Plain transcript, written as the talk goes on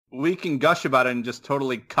we can gush about it and just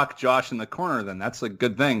totally cuck Josh in the corner, then that's a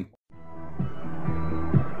good thing.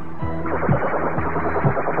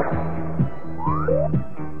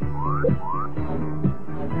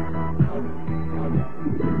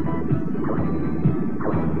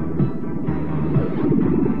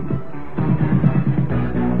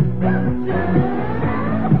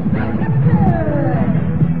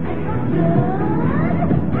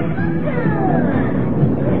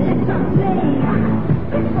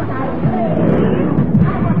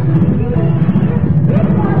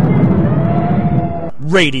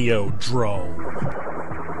 Radiodrome.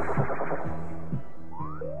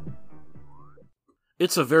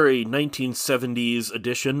 It's a very 1970s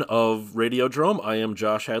edition of Radiodrome. I am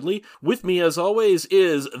Josh Hadley. With me, as always,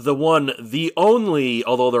 is the one, the only,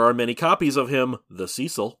 although there are many copies of him, the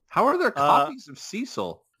Cecil. How are there copies of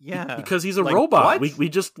Cecil? Yeah, because he's a like, robot. What? We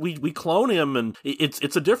clone him, and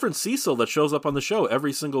it's a different Cecil that shows up on the show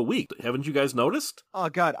every single week. Haven't you guys noticed? Oh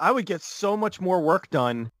God, I would get so much more work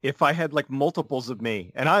done if I had like multiples of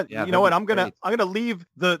me. And you know what? I'm gonna leave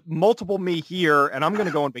the multiple me here, and I'm gonna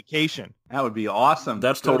go on vacation. That would be awesome.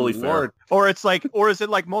 That's totally fair. Or is it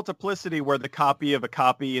like multiplicity, where the copy of a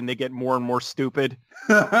copy, and they get more and more stupid?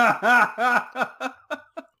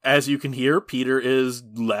 As you can hear, Peter is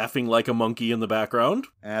laughing like a monkey in the background.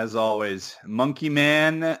 As always, Monkey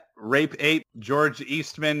Man, Rape Ape, George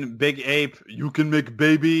Eastman, Big Ape, You Can Make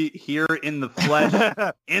Baby, here in the flesh.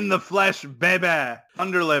 In the flesh, baby.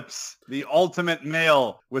 Underlips, the ultimate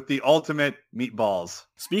male with the ultimate meatballs.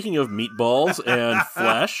 Speaking of meatballs and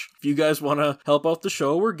flesh, if you guys want to help out the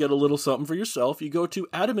show or get a little something for yourself, you go to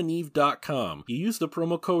adamandeve.com. You use the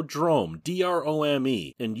promo code DROME,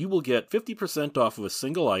 D-R-O-M-E, and you will get 50% off of a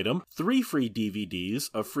single item, 3 free DVDs,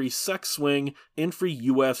 a free sex swing, and free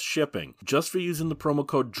U.S. shipping, just for using the promo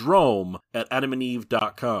code DROME at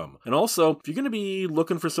adamandeve.com. And also, if you're going to be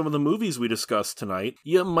looking for some of the movies we discussed tonight,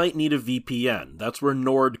 you might need a VPN. That's where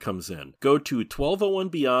Nord comes in. Go to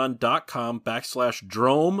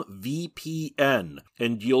 1201beyond.com/DROME-VPN,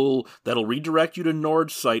 and that'll redirect you to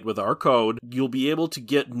Nord's site with our code. You'll be able to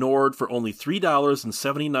get Nord for only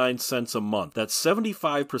 $3.79 a month. That's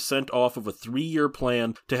 75% off of a 3-year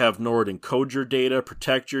plan to have Nord encode your data,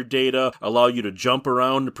 protect your data, allow you to jump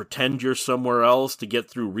around and pretend you're somewhere else to get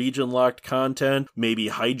through region-locked content, maybe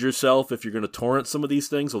hide yourself if you're going to torrent some of these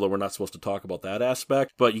things, although we're not supposed to talk about that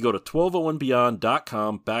aspect. But you go to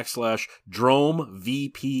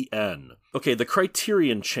 1201beyond.com/DROME-VPN. Okay, the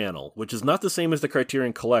Criterion Channel, which is not the same as the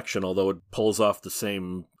Criterion Collection, although it pulls off the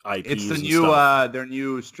same IPs. It's the and new, stuff. their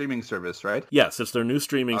new streaming service, right? Yes, it's their new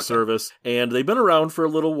streaming service, and they've been around for a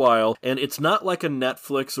little while, and it's not like a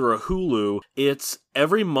Netflix or a Hulu. It's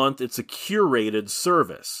every month, it's a curated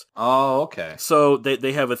service. Oh, okay. So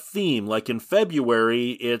they have a theme, like in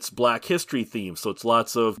February, it's Black History theme, so it's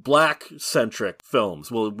lots of Black-centric films.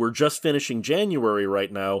 Well, we're just finishing January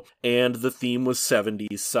right now, and the theme was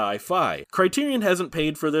 70s sci-fi. Criterion hasn't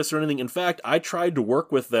paid for this or anything. In fact, I tried to work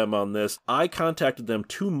with them on this. I contacted them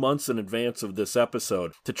 2 months in advance of this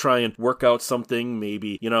episode to try and work out something,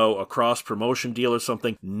 maybe, a cross-promotion deal or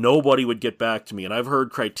something. Nobody would get back to me, and I've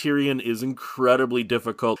heard Criterion is incredibly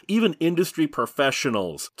difficult. Even industry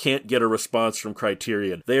professionals can't get a response from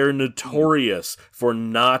Criterion. They are notorious for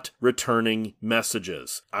not returning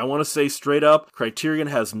messages. I want to say straight up, Criterion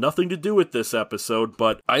has nothing to do with this episode,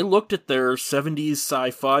 but I looked at their 70s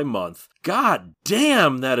sci-fi month. God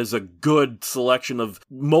damn, that is a good selection of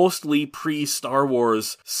mostly pre-Star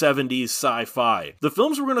Wars 70s sci-fi. The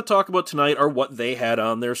films we're going to talk about tonight are what they had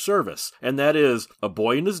on their service, and that is A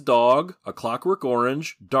Boy and His Dog, A Clockwork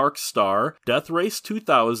Orange, Dark Star, Death Race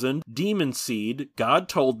 2000, Demon Seed, God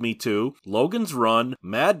Told Me To, Logan's Run,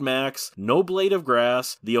 Mad Max, No Blade of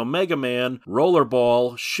Grass, The Omega Man,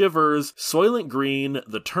 Rollerball, Shivers, Soylent Green,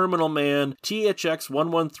 The Terminal Man, THX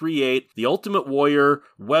 1138, The Ultimate Warrior,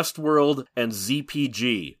 Westworld, and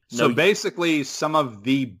ZPG. So basically some of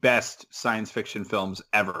the best science fiction films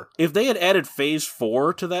ever. If they had added Phase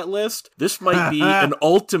 4 to that list, this might be an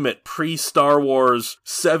ultimate pre-Star Wars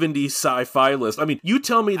 70s sci-fi list. I mean, you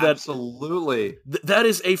tell me that... Absolutely. That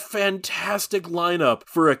is a fantastic lineup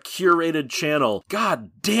for a curated channel.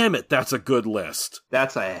 God damn it, that's a good list.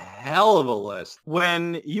 That's a hell of a list.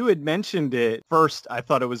 When you had mentioned it first, I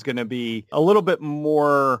thought it was going to be a little bit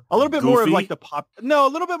more of like the pop... No,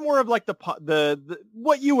 a little bit more of like the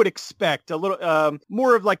what you would expect, a little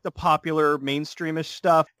more of like the popular mainstreamish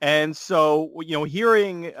stuff. And so,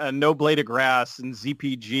 hearing No Blade of Grass and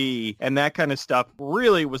ZPG and that kind of stuff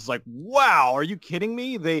really was like, wow, are you kidding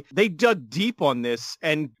me? They dug deep on this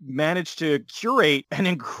and managed to curate an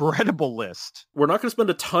incredible list. We're not going to spend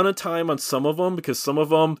a ton of time on some of them because some of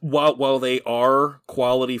them, while they are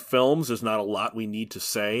quality films, there's not a lot we need to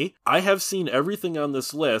say. I have seen everything on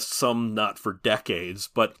this list, some not for decades,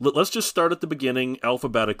 but let's just start at the beginning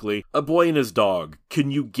alphabetically. A Boy and His Dog. Can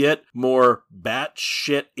you get more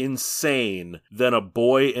batshit insane than A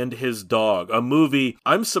Boy and His Dog? A movie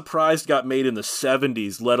I'm surprised got made in the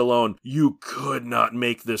 70s, let alone you could not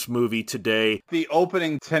make this movie today. The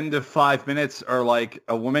opening 10 to 5 minutes are like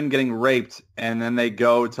a woman getting raped, and then they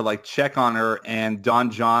go to like check on her, and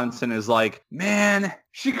Don Johnson is like, man,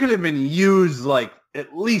 she could have been used like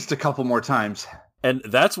at least a couple more times. And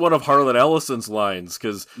that's one of Harlan Ellison's lines,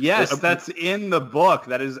 because... Yes, that's in the book.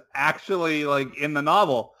 That is actually, like, in the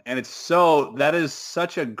novel. And that is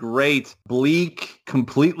such a great, bleak,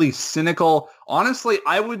 completely cynical... Honestly,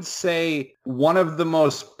 I would say one of the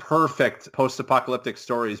most perfect post-apocalyptic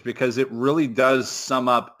stories, because it really does sum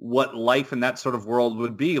up what life in that sort of world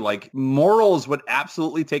would be. Like, morals would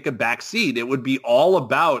absolutely take a back seat. It would be all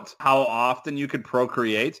about how often you could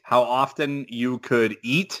procreate, how often you could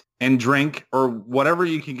eat and drink, or whatever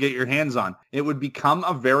you can get your hands on. It would become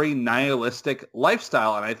a very nihilistic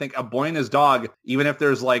lifestyle. And I think A Boy and His Dog, even if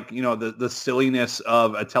there's like, the silliness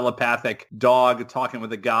of a telepathic dog talking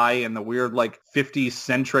with a guy and the weird like 50s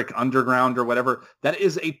centric underground or whatever, that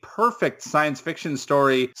is a perfect science fiction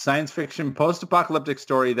story, science fiction post-apocalyptic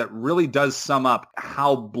story that really does sum up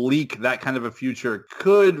how bleak that kind of a future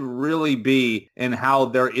could really be, and how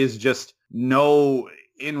there is just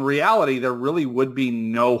in reality, there really would be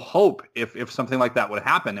no hope if something like that would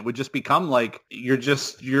happen. It would just become like you're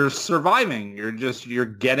surviving. You're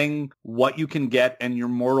getting what you can get, and your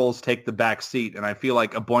morals take the back seat. And I feel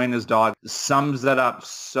like A Boy and His Dog sums that up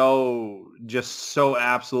so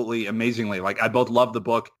absolutely amazingly. Like, I both love the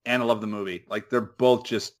book and I love the movie. Like, they're both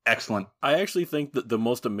just excellent. I actually think that the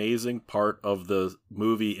most amazing part of the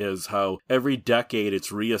movie is how every decade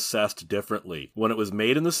it's reassessed differently. When it was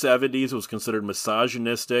made in the 70s, it was considered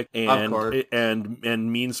misogynistic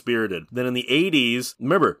and mean-spirited. Then in the 80s,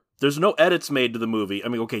 remember, there's no edits made to the movie. I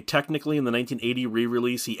mean, okay, technically in the 1980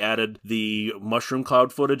 re-release, he added the mushroom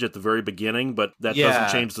cloud footage at the very beginning, but that doesn't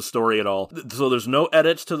change the story at all. So there's no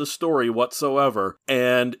edits to the story whatsoever.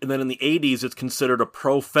 And then in the 80s, it's considered a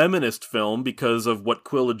pro-feminist film because of what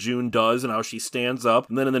Quilla June does and how she stands up.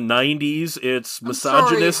 And then in the 90s, it's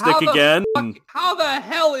misogynistic again. How the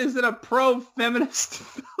hell is it a pro-feminist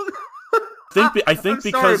film? I think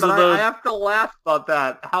because I have to laugh about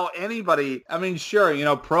that. How anybody, I mean, sure,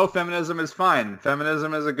 pro-feminism is fine.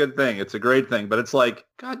 Feminism is a good thing. It's a great thing. But it's like,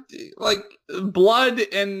 God, like, Blood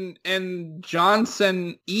and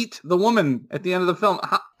Johnson eat the woman at the end of the film.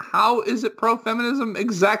 How is it pro-feminism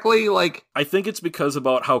exactly? Like, I think it's because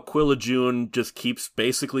about how Quilla June just keeps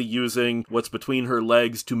basically using what's between her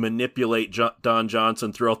legs to manipulate Don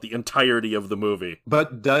Johnson throughout the entirety of the movie.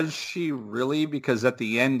 But does she really? Because at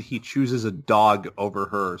the end, he chooses a dog over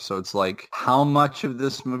her. So it's like, how much of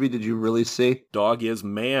this movie did you really see? Dog is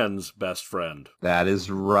man's best friend. That is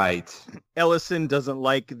right. Ellison doesn't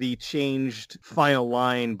like the changed final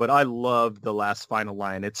line, but I love the last final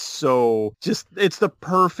line. It's the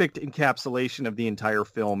perfect encapsulation of the entire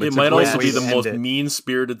film. It might also be the most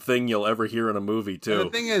mean-spirited thing you'll ever hear in a movie, too.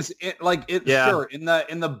 And the thing is, sure, in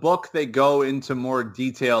the book, they go into more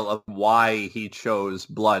detail of why he chose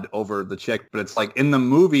Blood over the chick, but it's like, in the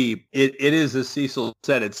movie, it is, as Cecil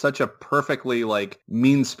said, it's such a perfectly, like,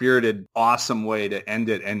 mean-spirited, awesome way to end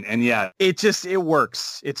it, and yeah. It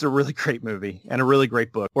works. It's a really great movie, and a really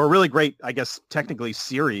great book, or a really great, I guess, technically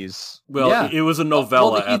series. Well, yeah. It was a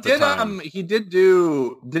novella at the time.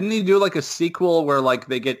 Didn't he do like a sequel where like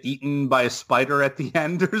they get eaten by a spider at the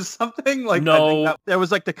end or something? Like, no, I think that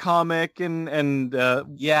was like the comic and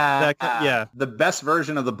The best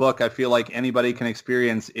version of the book I feel like anybody can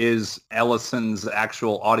experience is Ellison's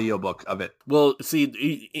actual audiobook of it. Well,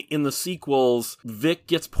 see, in the sequels, Vic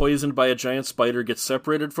gets poisoned by a giant spider, gets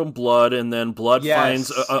separated from Blood, and then Blood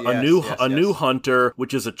finds a new hunter,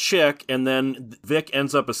 which is a chick, and then Vic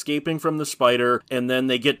ends up escaping from the spider, and then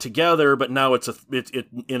they get together, but now it's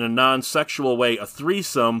in a non-sexual way a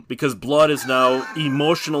threesome, because Blood is now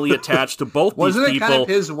emotionally attached to both these people. Wasn't it kind of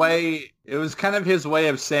his way? It was kind of his way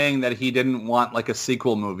of saying that he didn't want like a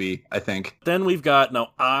sequel movie, I think. Then we've got, now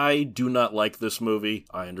I do not like this movie.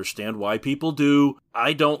 I understand why people do.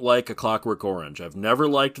 I don't like A Clockwork Orange. I've never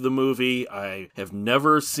liked the movie. I have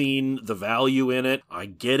never seen the value in it. I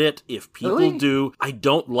get it if people do. I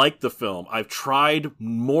don't like the film. I've tried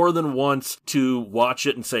more than once to watch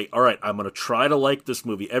it and say, all right, I'm going to try to like this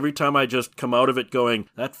movie. Every time I just come out of it going,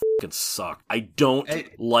 that fucking sucked. I don't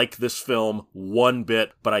like this film one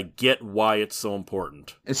bit, but I get why it's so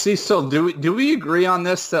important. See, so do we agree on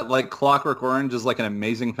this, that like Clockwork Orange is like an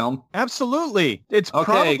amazing film? Absolutely. It's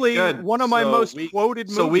probably one of my most quoted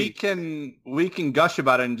movies. So we can gush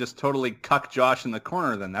about it and just totally cuck Josh in the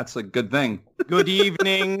corner then. That's a good thing. Good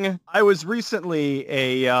evening. I was recently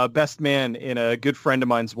a best man in a good friend of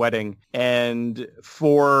mine's wedding, and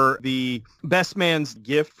for the best man's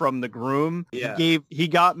gift from the groom, he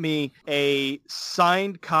got me a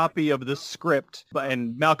signed copy of the script,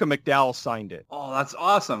 and Malcolm McDowell signed it. Oh, that's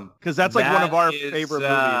awesome. Because that's like one of our favorite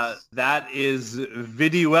movies. That is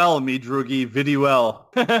Viduel, me droogie, Viduel.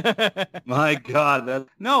 My God.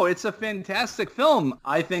 No, it's a fantastic film.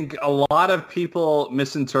 I think a lot of people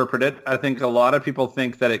misinterpret it. I think a lot of people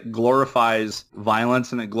think that it glorifies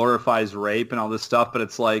violence and it glorifies rape and all this stuff, but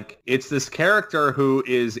it's like, it's this character who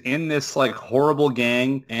is in this like horrible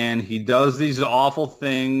gang, and he does these awful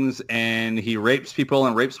things, and he rapes people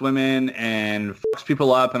and rapes women and fucks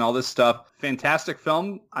people up and all this stuff. Fantastic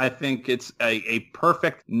film. I think it's a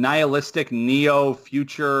perfect nihilistic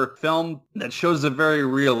neo-future film that shows a very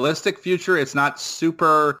realistic future. It's not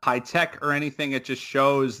super high-tech or anything. It just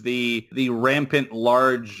shows the rampant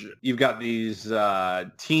large, you've got these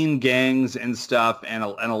teen gangs and stuff, and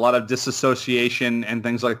a lot of disassociation and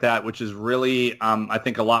things like that, which is really, I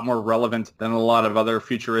think, a lot more relevant than a lot of other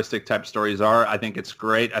futuristic type stories are. I think it's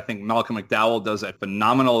great. I think Malcolm McDowell does a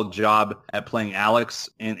phenomenal job at playing Alex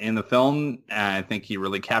in the film. And I think he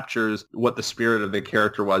really captures what the spirit of the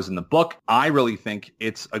character was in the book. I really think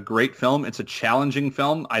it's a great film. It's a challenging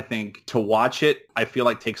film. I think to watch it, I feel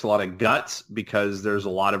like takes a lot of guts because there's a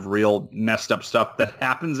lot of real messed up stuff that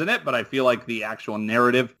happens in it. But I feel like the actual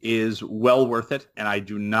narrative is well worth it. And I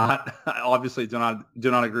obviously do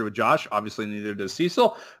not agree with Josh. Obviously, neither does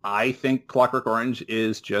Cecil. I think Clockwork Orange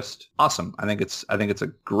is just awesome. I think it's a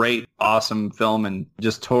great, awesome film and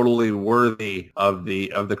just totally worthy of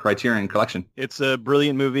the Criterion Collection. It's a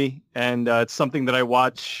brilliant movie, and it's something that I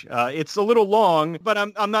watch. It's a little long, but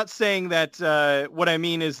I'm not saying that. What I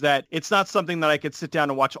mean is that it's not something that I could sit down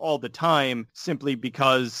and watch all the time simply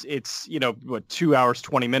because it's 2 hours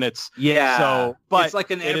 20 minutes. Yeah. So, but it's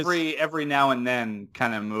like an every now and then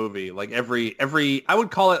kind of movie. Like every I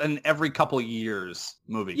would call it an every couple years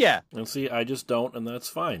movie. Yeah. And see, I just don't, and that's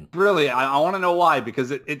fine. Really, I want to know why,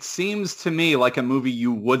 because it seems to me like a movie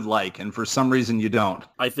you would like, and for some reason you don't.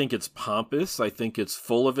 I think it's pompous. I think it's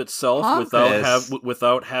full of itself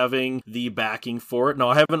without having the backing for it. No,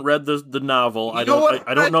 I haven't read the novel. I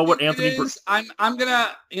don't know what Anthony. I'm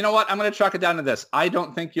gonna chalk it down to this. I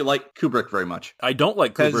don't think you like Kubrick very much. I don't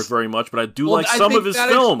like Kubrick very much, but I do like some of his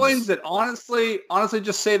films. Explains it. Honestly,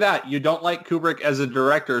 just say that you don't like Kubrick as a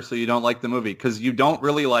director, so you don't like the movie because you don't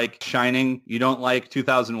really like Shining. You don't like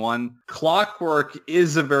 2001. Clockwork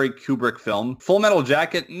is a very Kubrick film. Full Metal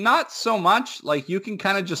Jacket, not so much. Like you can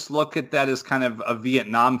kind of just look at that as kind of a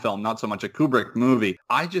Vietnam film, not so much a Kubrick movie.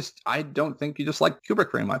 I don't think you just like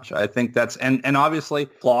Kubrick very much. I think that's and obviously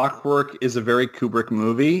Clockwork is a very Kubrick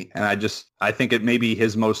movie, and I think it may be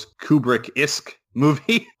his most Kubrick-esque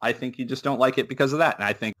movie. I think you just don't like it because of that. And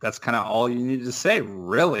I think that's kind of all you need to say,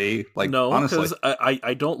 really. Like, no, honestly. because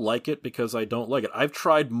I don't like it because I don't like it. I've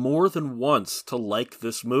tried more than once to like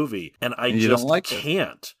this movie, and I just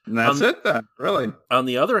can't. And that's it then, really. On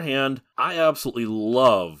the other hand, I absolutely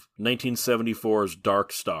love 1974's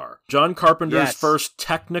Dark Star. John Carpenter's first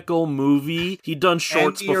technical movie. He'd done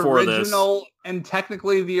shorts before this. And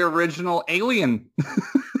technically the original Alien.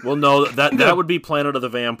 Well, no, that would be Planet of the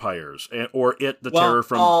Vampires, or The Terror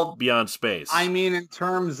from Beyond Space. I mean, in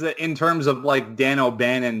terms of like Dan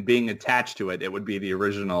O'Bannon being attached to it, it would be the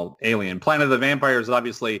original Alien. Planet of the Vampires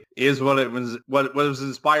obviously is what it was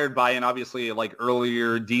inspired by, and obviously like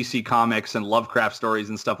earlier DC comics and Lovecraft stories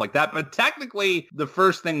and stuff like that. But technically, the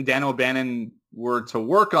first thing Dan O'Bannon were to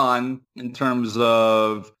work on in terms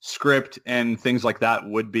of script and things like that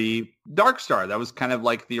would be Dark Star. That was kind of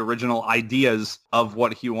like the original ideas of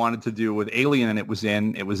what he wanted to do with Alien, and it was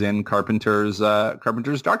in Carpenter's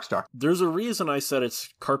Dark Star. There's a reason I said it's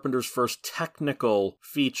Carpenter's first technical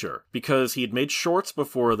feature, because he had made shorts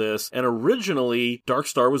before this, and originally Dark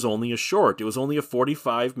Star was only a short. It was only a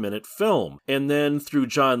 45-minute film. And then through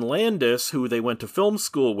John Landis, who they went to film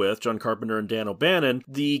school with, John Carpenter and Dan O'Bannon,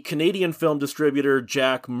 the Canadian film distributor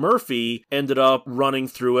Jack Murphy ended up running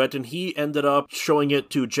through it, and he ended up showing it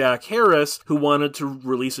to Jack Harris, Harris, who wanted to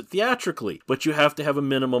release it theatrically, but you have to have a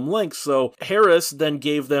minimum length. So Harris then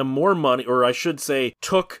gave them more money, or I should say,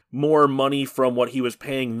 took more money from what he was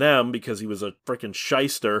paying them because he was a freaking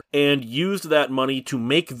shyster, and used that money to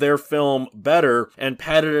make their film better and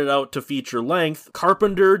padded it out to feature length.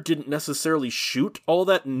 Carpenter didn't necessarily shoot all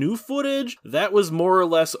that new footage. That was more or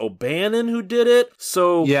less O'Bannon who did it.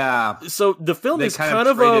 So yeah, so the film is kind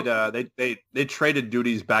of traded, they traded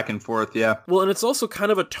duties back and forth. Yeah. Well, and it's also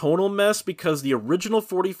kind of a tonal mess because the original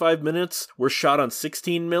 45 minutes were shot on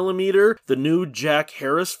 16 millimeter. The new Jack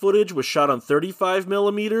Harris footage was shot on 35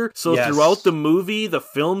 millimeter. So Yes. throughout the movie, the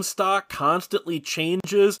film stock constantly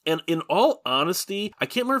changes. And in all honesty, I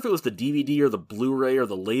can't remember if it was the DVD or the Blu-ray or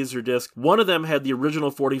the Laserdisc. One of them had the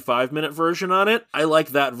original 45-minute version on it. I like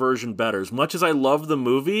that version better. As much as I love the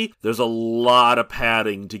movie, there's a lot of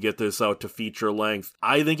padding to get this out to feature length.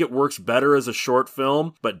 I think it works better as a short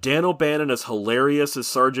film, but Dan O'Bannon is hilarious as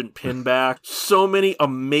Sergeant Pinback. So many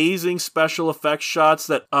amazing special effects shots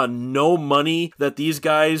that no money that these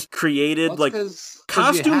guys created. Well, like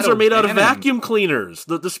costumes are made out of vacuum cleaners,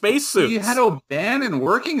 the spacesuits. You had O'Bannon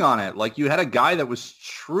working on it. Like, you had a guy that was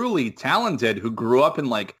truly talented who grew up in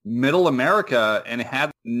like middle America and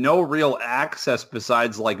had no real access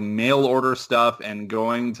besides like mail order stuff and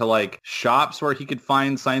going to like shops where he could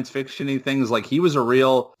find science fiction-y things. Like, he was a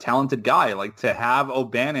real talented guy. Like, to have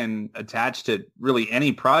O'Bannon attached to really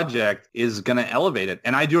any project is going to elevate it.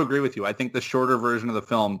 And I do agree with you. I think the shorter version of the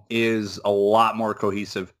film is a lot more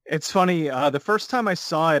cohesive. It's funny. The first time I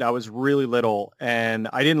saw it, I was really little, and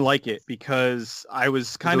I didn't like it because I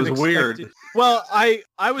was kind of weird. Well, I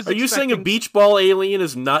was. Are you saying a beach ball alien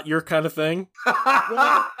is not your kind of thing?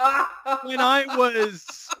 When I was,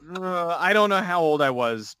 I don't know how old I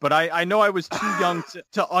was, but I know I was too young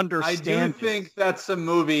to understand. I do think that's a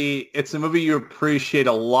movie. It's a movie you appreciate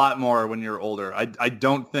a lot more when you're older. I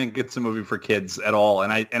don't think it's a movie for kids at all,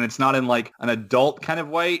 and it's not in like an adult kind of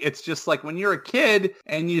way. It's just like when you're a kid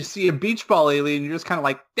and you see a beach ball alien, you're just kind of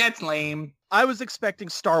like, that's lame. I was expecting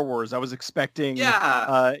Star Wars. I was expecting,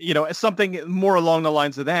 yeah, something more along the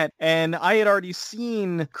lines of that. And I had already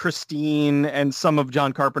seen Christine and some of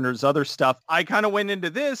John Carpenter's other stuff. I kind of went into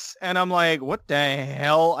this and I'm like, what the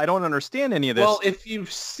hell? I don't understand any of this. Well, if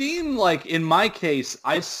you've seen, like, in my case,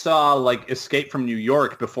 I saw like Escape from New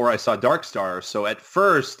York before I saw Dark Star. So at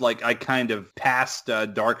first, like, I kind of passed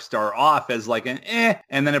Dark Star off as like an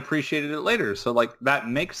and then appreciated it later. So like, that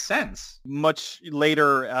makes sense. Much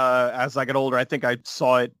later, as I got older, I think I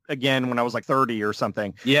saw it again when I was like 30 or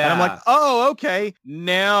something. Yeah. And I'm like, oh, okay,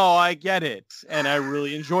 now I get it. And I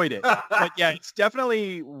really enjoyed it. But yeah, it's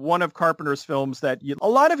definitely one of Carpenter's films that a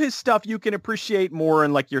lot of his stuff you can appreciate more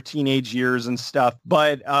in like your teenage years and stuff.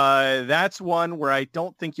 But that's one where I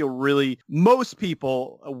don't think most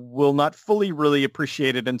people will not fully really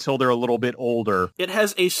appreciate it until they're a little bit older. It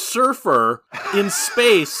has a surfer in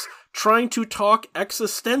space trying to talk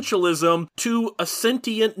existentialism to a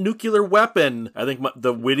sentient nuclear weapon. I think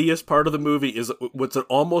the wittiest part of the movie is what's an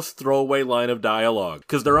almost throwaway line of dialogue.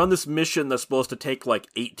 Because they're on this mission that's supposed to take like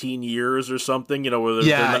 18 years or something, where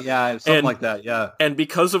something like that, yeah. And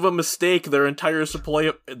because of a mistake, their entire supply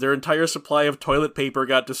of toilet paper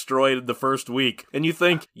got destroyed in the first week. And you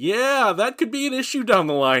think, yeah, that could be an issue down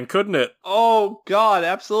the line, couldn't it? Oh God,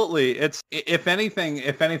 absolutely. It's if anything,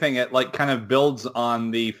 it like kind of builds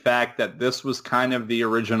on the fact that this was kind of the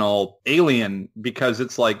original Alien, because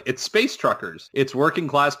it's like, it's space truckers. It's working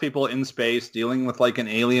class people in space dealing with like an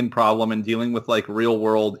alien problem and dealing with like real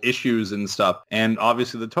world issues and stuff. And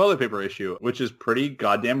obviously the toilet paper issue, which is pretty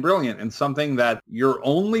goddamn brilliant and something that you're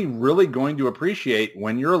only really going to appreciate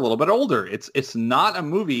when you're a little bit older. It's not a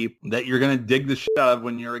movie that you're going to dig the shit out of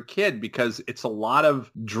when you're a kid, because it's a lot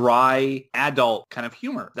of dry adult kind of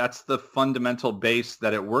humor. That's the fundamental base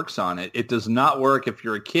that it works on. It does not work if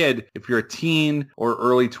you're a kid. If you're a teen or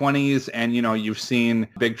early 20s and, you've seen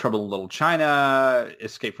Big Trouble in Little China,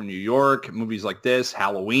 Escape from New York, movies like this,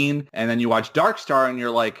 Halloween, and then you watch Dark Star and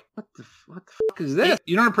you're like, what the fuck is this?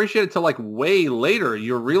 You don't appreciate it till like way later.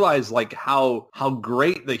 You realize like how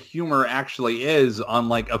great the humor actually is on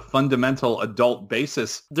like a fundamental adult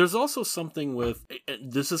basis. There's also something with,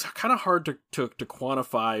 this is kind of hard to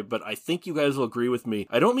quantify, but I think you guys will agree with me.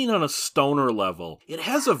 I don't mean on a stoner level. It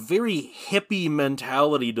has a very hippie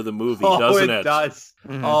mentality to the movie, doesn't it? It does.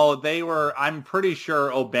 Mm-hmm. Oh, I'm pretty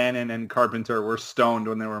sure O'Bannon and Carpenter were stoned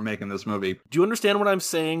when they were making this movie. Do you understand what I'm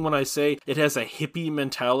saying when I say it has a hippie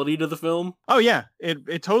mentality to the film? Oh yeah,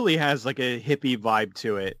 it totally has like a hippie vibe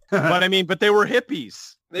to it. But they were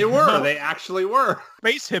hippies. They were. They actually were.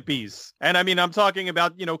 Space hippies. And I mean, I'm talking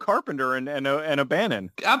about, Carpenter and O'Bannon.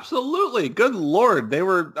 Absolutely. Good Lord.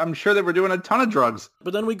 I'm sure they were doing a ton of drugs.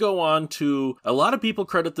 But then we go on to, a lot of people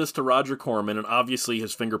credit this to Roger Corman, and obviously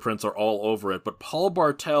his fingerprints are all over it, but Paul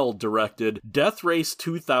Bartel directed Death Race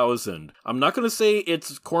 2000. I'm not going to say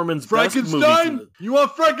it's Corman's best movie. Frankenstein? You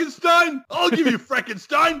want Frankenstein? I'll give you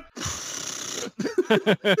Frankenstein.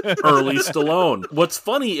 Early Stallone. What's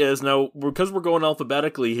funny is, now, because we're going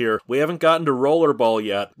alphabetically here, we haven't gotten to Rollerball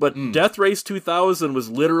yet, but Death Race 2000 was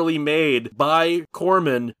literally made by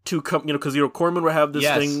Corman to come, because, Corman would have this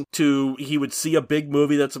thing he would see a big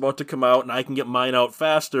movie that's about to come out and I can get mine out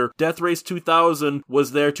faster. Death Race 2000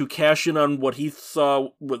 was there to cash in on what he saw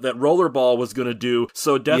that Rollerball was going to do.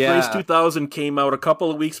 So Death Race 2000 came out a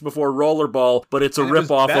couple of weeks before Rollerball, but it's a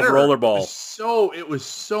ripoff of Rollerball. It was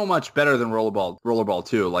so much better than Rollerball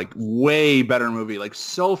 2, like way better movie, like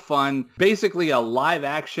so fun. Basically a live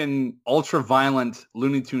action, ultra violent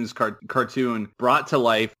Looney Tunes cartoon brought to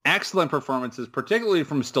life. Excellent performances, particularly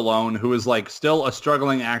from Stallone, who was like still a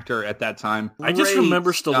struggling actor at that time. I just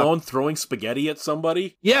remember Stallone throwing spaghetti at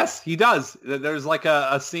somebody. Yes, he does. There's like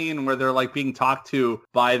a scene where they're like being talked to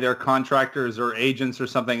by their contractors or agents or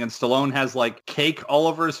something, and Stallone has like cake all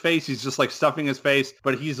over his face. He's just like stuffing his face,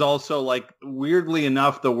 but he's also like, weirdly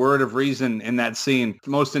enough, the word of reason in that scene. The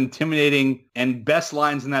most intimidating and best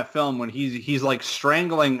lines in that film when he's like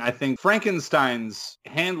strangling, I think, Frankenstein's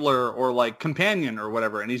handler or like companion or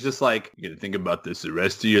whatever, and he's just like, you're gonna think about this the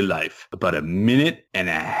rest of your life, about a minute and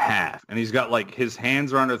a half, and he's got like his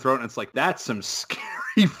hands around her throat, and it's like, that's some scary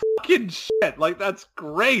fucking shit. Like, that's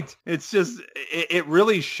great. It's just, it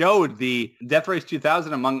really showed the Death Race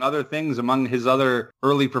 2000, among other things, among his other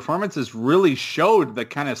early performances, really showed the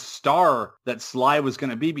kind of star that Sly was going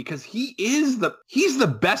to be, because he's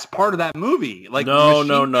the best part of that movie. Like, no,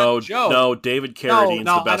 David Carradine's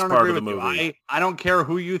the best part of the movie. I don't care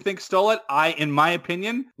who you think stole it. In my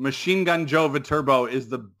opinion, Machine Gun Joe Viterbo is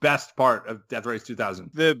the best part of Death Race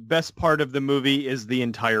 2000. The best part of the movie is the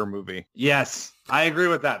entire movie. Yes. I agree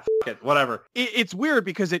with that. F it, whatever. It's weird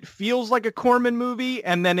because it feels like a Corman movie,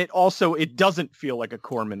 and then it doesn't feel like a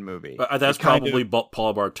Corman movie. That's probably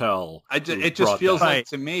Paul Bartel. It just feels like,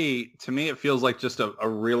 to me, it feels like just a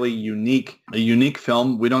really unique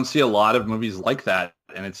film. We don't see a lot of movies like that.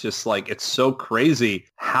 And it's just like, it's so crazy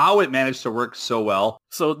how it managed to work so well.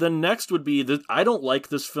 So then next would be, I don't like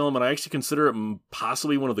this film, and I actually consider it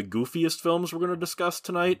possibly one of the goofiest films we're going to discuss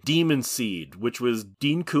tonight, Demon Seed, which was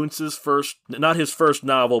Dean Koontz's not his first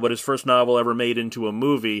novel, but his first novel ever made into a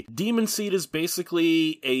movie. Demon Seed is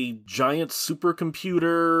basically a giant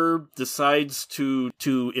supercomputer decides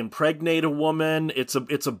to impregnate a woman. It's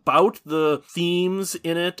about, the themes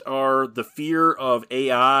in it are the fear of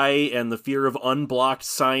AI and the fear of unblocked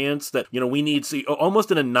science that, we need,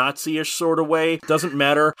 almost in a Nazi-ish sort of way. Doesn't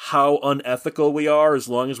matter how unethical we are as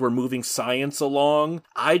long as we're moving science along.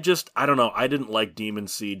 I don't know. I didn't like Demon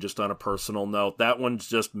Seed, just on a personal note. That one's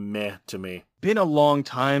just meh to me. Been a long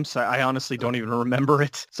time, so I honestly don't even remember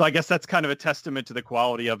it. So I guess that's kind of a testament to the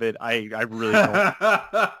quality of it. I really don't.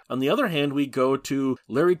 On the other hand, we go to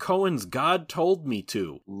Larry Cohen's God Told Me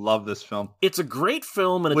To. Love this film. It's a great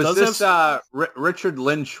film, and Richard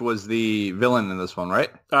Lynch was the villain in this one,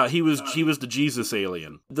 right? He was the Jesus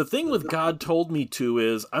alien. The thing with God Told Me To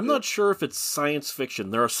is, I'm not sure if it's science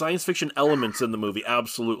fiction. There are science fiction elements in the movie,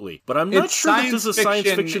 absolutely. But I'm not sure that this is a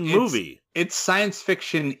science fiction movie. It's science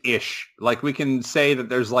fiction-ish. Like, we can say that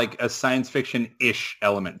there's like a science fiction-ish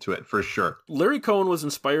element to it, for sure. Larry Cohen was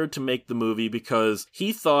inspired to make the movie because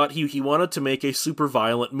he thought he wanted to make a super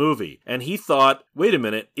violent movie. And he thought, wait a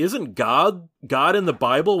minute, isn't God in the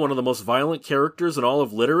Bible one of the most violent characters in all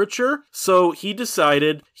of literature? So he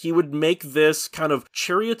decided he would make this kind of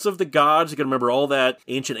Chariots of the Gods. You can remember all that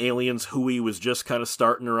Ancient Aliens Hooey was just kind of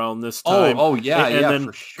starting around this time. And then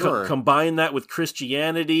for sure. Combine that with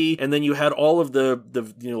Christianity, and then you had all of the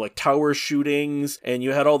like tower shootings, and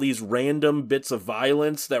you had all these random bits of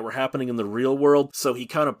violence that were happening in the real world. So he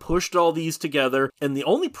kind of pushed all these together. And the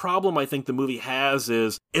only problem I think the movie has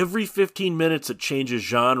is every 15 minutes it changes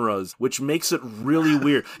genres, which makes it really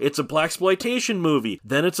weird. It's a blaxploitation movie,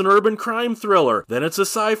 then it's an urban crime thriller, then it's a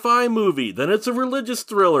sci-fi movie, then it's a religious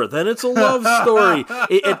thriller, then it's a love story.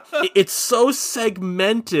 It's so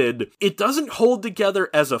segmented. It doesn't hold together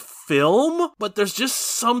as a film, but there's just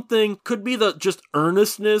something could be the just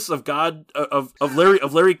earnestness of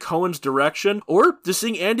Larry Cohen's direction, or just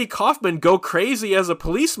seeing Andy Kaufman go crazy as a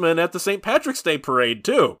policeman at the St. Patrick's Day parade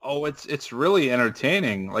too. Oh, it's really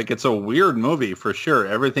entertaining. Like, it's a weird movie for sure.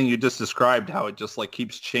 Everything you just described, how it just like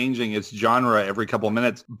keeps changing its genre every couple of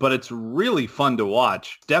minutes, but it's really fun to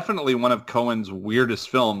watch. Definitely one of Cohen's weirdest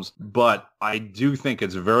films, but I do think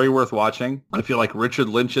it's very worth watching. I feel like Richard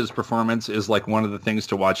Lynch's performance is like one of the things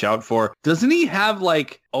to watch out for. Doesn't he have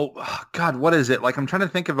like, oh God, what is it? Like, I'm trying to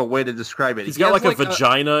think of a way to describe it. He's got like a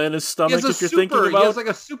vagina in his stomach, if you're thinking about. He has like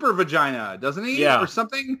a super vagina, doesn't he? Yeah. Or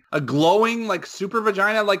something? A glowing like super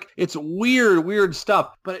vagina. Like, it's weird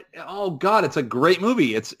stuff. But oh God, it's a great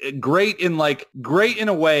movie. It's great in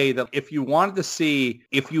a way that if you wanted to see,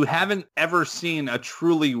 if you haven't ever seen a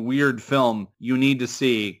truly weird film, you need to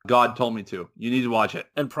see God Told Me To. You need to watch it.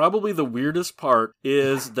 And probably the weirdest part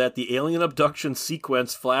is that the alien abduction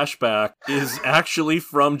sequence flashback is actually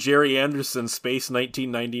from Jerry Anderson's Space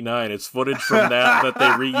 1999. It's footage from that they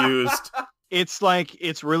reused.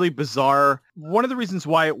 It's really bizarre. One of the reasons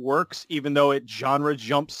why it works, even though it genre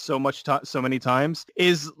jumps so many times,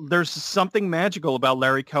 is there's something magical about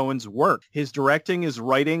Larry Cohen's work. His directing, his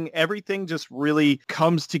writing, everything just really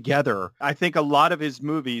comes together. I think a lot of his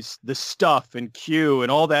movies, The Stuff and Q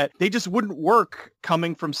and all that, they just wouldn't work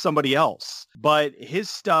coming from somebody else. But his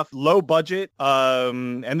stuff, low budget,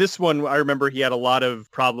 and this one, I remember he had a lot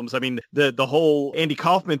of problems. I mean, the whole Andy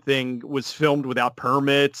Kaufman thing was filmed without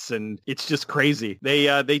permits, and it's just crazy.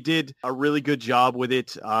 They did a really good job with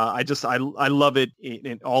it. I love it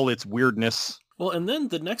in all its weirdness. Well, and then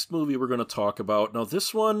the next movie we're going to talk about, now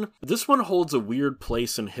this one holds a weird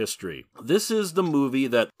place in history. This is the movie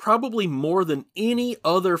that probably more than any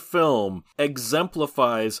other film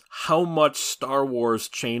exemplifies how much Star Wars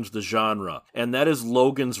changed the genre, and that is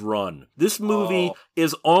Logan's Run. This movie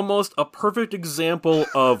is almost a perfect example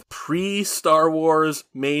of pre-Star Wars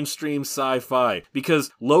mainstream sci-fi, because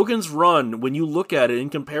Logan's Run, when you look at it in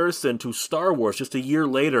comparison to Star Wars just a year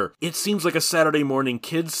later, it seems like a Saturday morning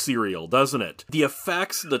kids serial, doesn't it? The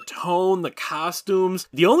effects, the tone, the costumes.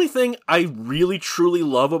 The only thing I really truly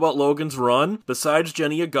love about Logan's Run, besides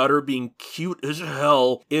Jenny Agutter being cute as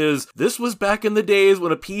hell, is this was back in the days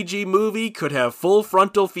when a PG movie could have full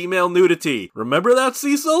frontal female nudity. Remember that,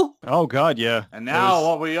 Cecil? Oh God, yeah. And now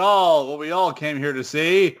what we all came here to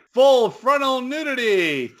see, full frontal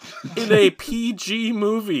nudity in a PG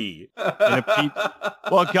movie.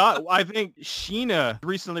 Well, God, I think Sheena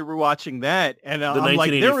recently rewatching that, and the I'm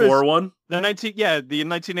 1984 one. The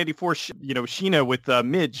 1984, Sheena with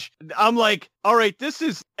Midge. I'm like, all right, this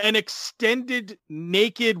is an extended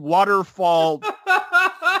naked waterfall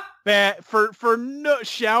for no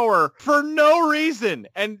shower for no reason,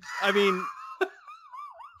 and I mean.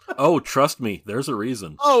 Oh, trust me, there's a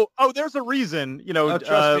reason. Oh, there's a reason. Trust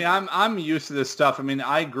me, I'm used to this stuff. I mean,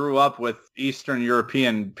 I grew up with Eastern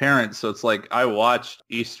European parents, so it's like I watched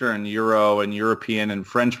Eastern Euro and European and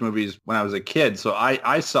French movies when I was a kid. So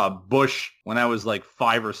I saw Bush when I was like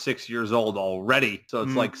 5 or 6 years old already. So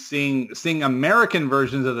it's like seeing American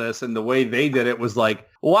versions of this and the way they did it was like,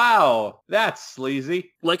 wow, that's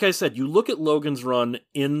sleazy. Like I said, you look at Logan's Run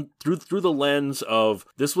through the lens of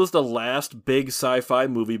this was the last big sci-fi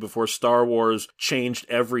movie before Star Wars changed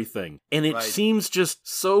everything. And it seems just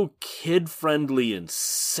so kid-friendly and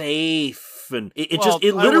safe. And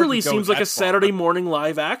it literally seems like a Saturday morning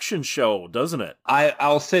live action show, doesn't it?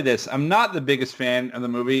 I'll say this. I'm not the biggest fan of the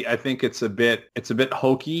movie. I think it's a bit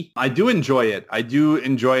hokey. I do enjoy it. I do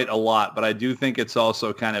enjoy it a lot, but I do think it's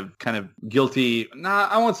also kind of guilty.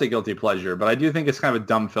 I won't say guilty pleasure, but I do think it's kind of a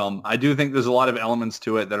dumb film. I do think there's a lot of elements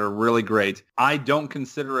to it that are really great. I don't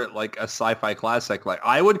consider it like a sci-fi classic. Like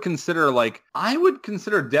I would consider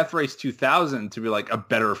Death Race 2000 to be like a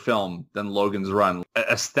better film than Logan's Run.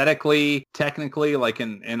 Aesthetically, technically, like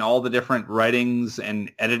in all the different writings and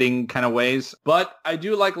editing kind of ways. But I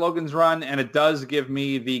do like Logan's Run, and it does give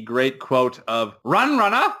me the great quote of "Run,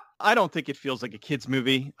 runner." I don't think it feels like a kid's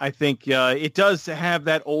movie. I think it does have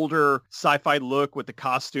that older sci-fi look with the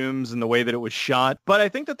costumes and the way that it was shot. But I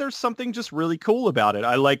think that there's something just really cool about it.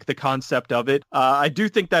 I like the concept of it. I do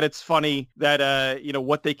think that it's funny that,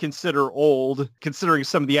 what they consider old, considering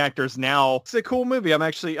some of the actors now. It's a cool movie. I'm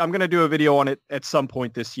going to do a video on it at some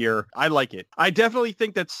point this year. I like it. I definitely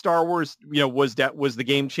think that Star Wars, was the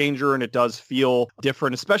game changer, and it does feel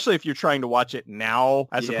different, especially if you're trying to watch it now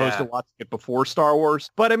as opposed to watching it before Star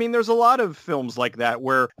Wars. But I mean, mean, there's a lot of films like that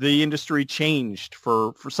where the industry changed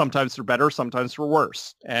for sometimes for better, sometimes for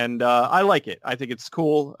worse. And I like it. I think it's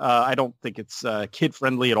cool. I don't think it's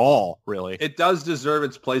kid-friendly at all, really. It does deserve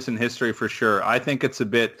its place in history for sure. I think it's a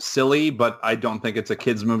bit silly, but I don't think it's a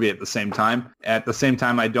kid's movie at the same time. At the same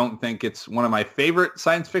time, I don't think it's one of my favorite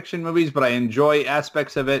science fiction movies, but I enjoy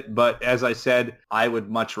aspects of it. But as I said, I would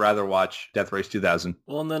much rather watch Death Race 2000.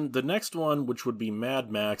 Well, and then the next one, which would be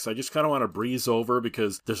Mad Max, I just kind of want to breeze over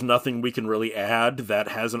because there's nothing we can really add that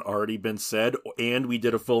hasn't already been said. And we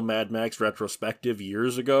did a full Mad Max retrospective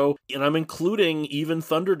years ago. And I'm including even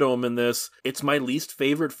Thunderdome in this. It's my least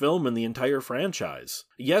favorite film in the entire franchise.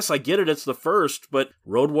 Yes, I get it, it's the first, but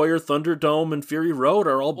Road Warrior, Thunderdome, and Fury Road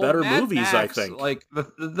are all better Mad movies, Max, I think. Like,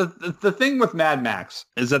 the thing with Mad Max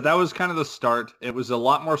is that was kind of the start. It was a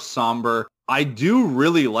lot more somber. I do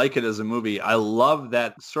really like it as a movie. I love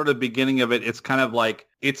that sort of beginning of it. It's kind of like,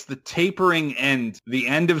 it's the tapering end, the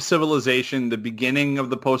end of civilization, the beginning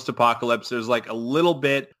of the post-apocalypse. There's like a little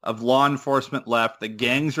bit of law enforcement left. The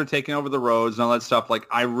gangs are taking over the roads and all that stuff. Like,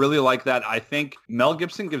 I really like that. I think Mel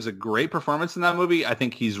Gibson gives a great performance in that movie. I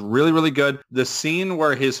think he's really, really good. The scene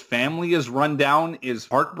where his family is run down is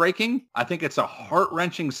heartbreaking. I think it's a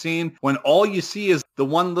heart-wrenching scene when all you see is the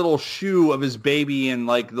one little shoe of his baby and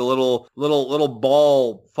like the little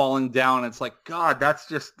ball falling down. It's like, God,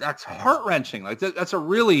 that's heart-wrenching. Like that's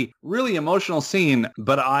a really, really emotional scene.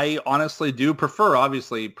 But I honestly do prefer,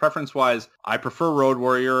 obviously, preference-wise, I prefer Road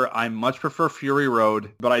Warrior. I much prefer Fury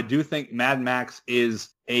Road. But I do think Mad Max is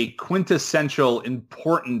a quintessential,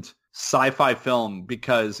 important sci-fi film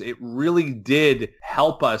because it really did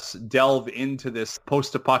help us delve into this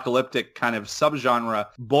post-apocalyptic kind of subgenre.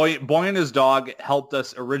 Boy and His Dog helped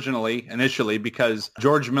us initially because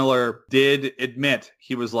George Miller did admit,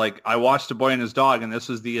 he was like, I watched A Boy and His Dog and this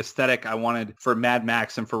was the aesthetic I wanted for Mad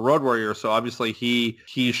Max and for Road Warrior. So obviously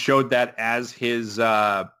he showed that as his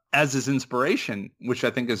inspiration, which I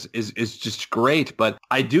think is just great. But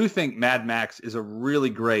I do think Mad Max is a really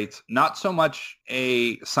great, not so much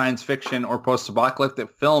a science fiction or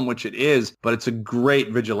post-apocalyptic film, which it is, but it's a great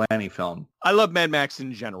vigilante film. I love Mad Max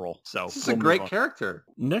in general, so it's a great character.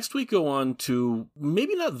 Next we go on to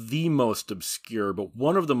maybe not the most obscure, but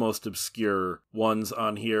one of the most obscure ones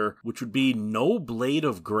on here, which would be No Blade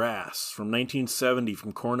of Grass from 1970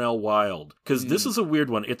 from Cornell Wilde. Because this is a weird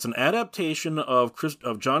one. It's an adaptation of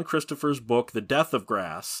John Christopher's book, The Death of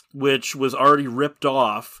Grass, which was already ripped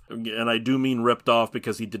off, and I do mean ripped off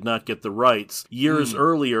because he did not get the rights, years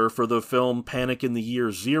earlier for the film Panic in the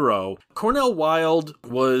Year Zero. Cornell Wilde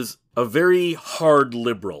was a very hard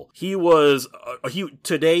liberal. He was,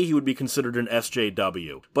 today he would be considered an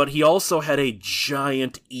SJW, but he also had a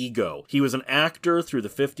giant ego. He was an actor through the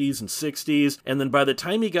 50s and 60s, and then by the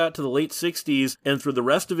time he got to the late 60s and through the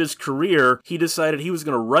rest of his career, he decided he was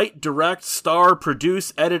going to write, direct, star,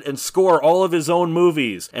 produce, edit, and score all of his own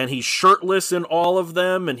movies. And he's shirtless in all of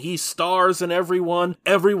them, and he stars in everyone.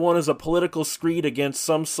 Everyone is a political screed against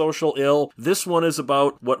some social ill. This one is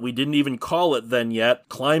about what we didn't even call it then yet,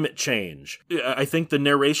 climate change. I think the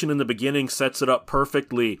narration in the beginning sets it up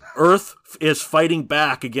perfectly. Earth is fighting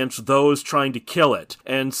back against those trying to kill it.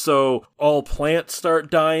 And so all plants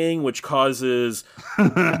start dying, which causes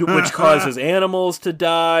animals to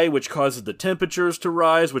die, which causes the temperatures to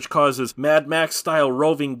rise, which causes Mad Max style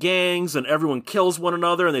roving gangs, and everyone kills one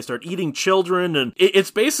another and they start eating children, and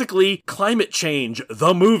it's basically climate change,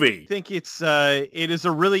 the movie. I think it is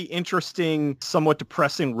a really interesting, somewhat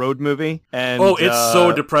depressing road movie. And it's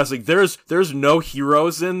so depressing. There's no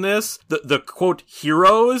heroes in this. The quote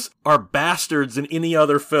heroes are bastards in any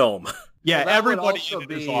other film. Yeah, well, everybody would also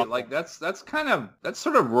be like that's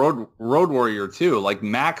sort of Road Warrior too. Like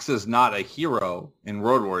Max is not a hero in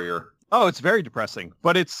Road Warrior. Oh, it's very depressing,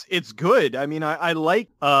 but it's good. I mean, I like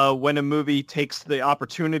when a movie takes the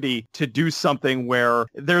opportunity to do something where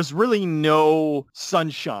there's really no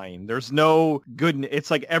sunshine. There's no good.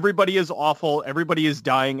 It's like everybody is awful. Everybody is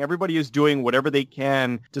dying. Everybody is doing whatever they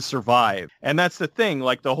can to survive. And that's the thing.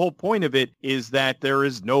 Like the whole point of it is that there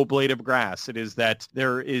is no blade of grass. It is that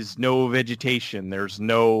there is no vegetation. There's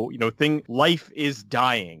no, thing. Life is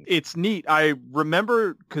dying. It's neat. I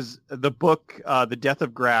remember because the book, The Death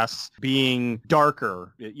of Grass, being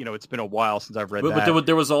darker. It's been a while since I've read that. But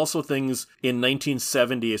there was also things in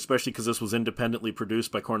 1970, especially because this was independently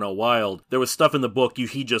produced by Cornell Wilde. There was stuff in the book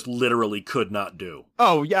he just literally could not do.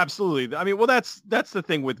 Oh, yeah, absolutely. I mean, well, that's the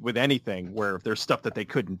thing with anything where there's stuff that they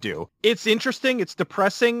couldn't do. It's interesting. It's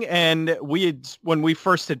depressing. And when we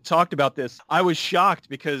first had talked about this, I was shocked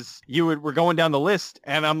because we're going down the list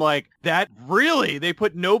and I'm like, that really, they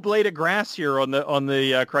put No Blade of Grass here on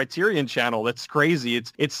the Criterion channel. That's crazy.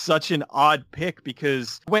 It's such such an odd pick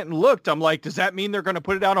because I went and looked. I'm like, does that mean they're going to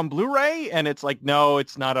put it out on Blu-ray? And it's like, no,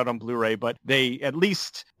 it's not out on Blu-ray, but they at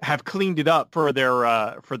least have cleaned it up for their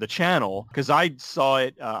for the channel because I saw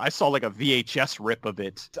it. I saw like a VHS rip of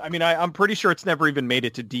it. I mean, I'm pretty sure it's never even made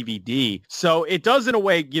it to DVD. So it does in a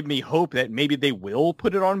way give me hope that maybe they will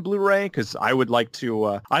put it on Blu-ray because I would like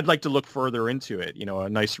to. I'd like to look further into it. You know, a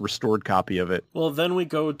nice restored copy of it. Well, then we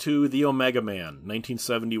go to The Omega Man,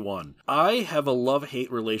 1971. I have a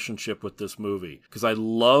love-hate relationship with this movie because I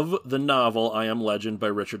love the novel I Am Legend by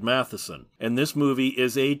Richard Matheson. And this movie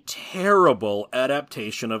is a terrible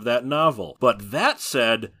adaptation of that novel. But that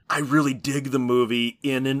said, I really dig the movie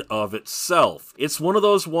in and of itself. It's one of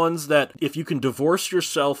those ones that if you can divorce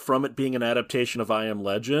yourself from it being an adaptation of I Am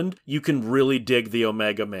Legend, you can really dig The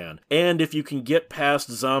Omega Man. And if you can get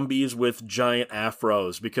past zombies with giant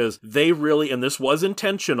afros, because they really, and this was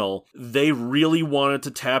intentional, they really wanted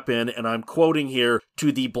to tap in, and I'm quoting here,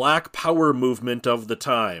 to the Black Power movement of the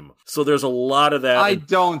time. So there's a lot of that. I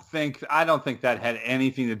don't think that had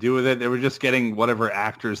anything to do with it. They were just getting whatever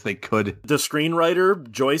actors they could. The screenwriter,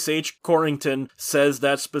 Joyce H. Corrington, says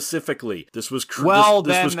that specifically. This was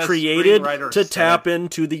created to tap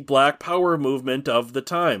into the Black Power movement of the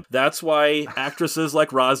time. That's why actresses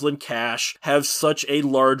like Rosalind Cash have such a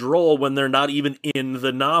large role when they're not even in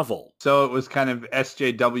the novel. So it was kind of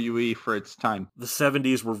SJWE for its time. The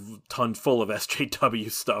 70s were ton full of SJW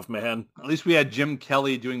stuff, man. At least we had Jim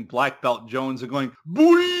Kelly doing Black Belt Jones and going,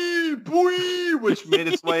 "Boy, boy," which made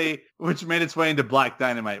its way into Black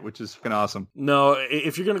Dynamite, which is fucking awesome. No,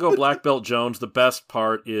 if you're going to go Black Belt Jones, the best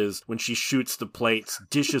part is when she shoots the plates,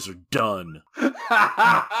 dishes are done.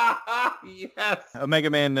 Yes. Omega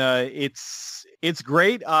Man, it's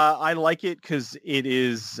great. I like it because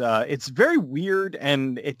it's very weird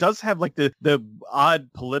and it does have like the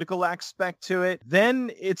odd political aspect to it.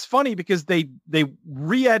 Then it's funny because they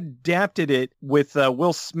readapted it with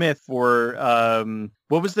Will Smith for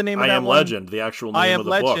what was the name of that one? I Am Legend, the actual name of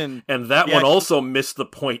the book. And that one also missed the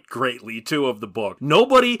point greatly, too, of the book.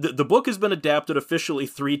 The book has been adapted officially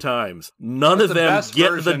 3 times. None of them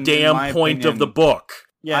get the damn point of the book.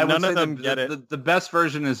 Yeah, none of them get it. The best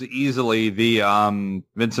version is easily the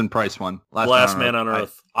Vincent Price one. Last Man on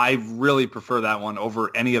Earth. I really prefer that one over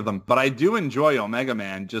any of them. But I do enjoy Omega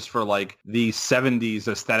Man just for like the 70s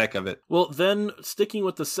aesthetic of it. Well, then sticking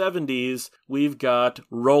with the 70s, we've got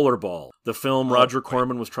Rollerball, the film Roger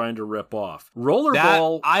Corman was trying to rip off.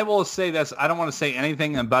 Rollerball... I will say this. I don't want to say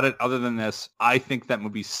anything about it other than this. I think that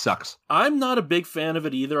movie sucks. I'm not a big fan of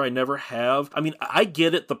it either. I never have. I mean, I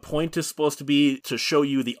get it. The point is supposed to be to show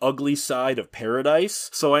you the ugly side of paradise.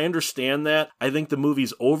 So I understand that. I think the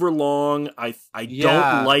movie's overlong. I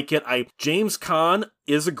don't like it. James Caan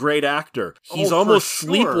is a great actor. He's almost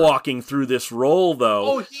sleepwalking through this role, though.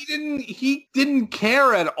 Oh, he didn't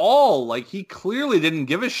care at all. Like, he clearly didn't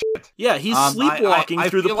give a shit. Yeah, he's sleepwalking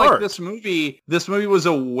through the part. I feel like this movie was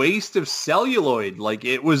a waste of celluloid. Like,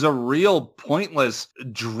 it was a real pointless,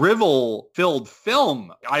 drivel-filled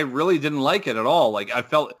film. I really didn't like it at all. Like, I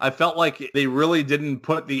felt like they really didn't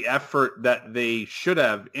put the effort that they should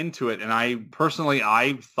have into it. And I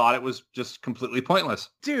thought it was just completely pointless.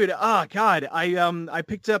 Dude, oh God, I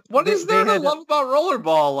picked up. What is there to love about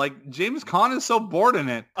Rollerball? Like, James Caan is so bored in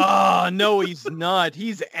it. Oh, no, he's not.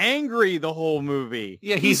 He's angry the whole movie.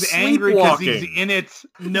 Yeah, he's angry because he's in it.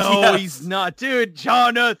 No, he's not. Dude,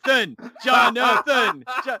 Jonathan.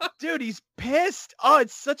 Dude, he's pissed. Oh,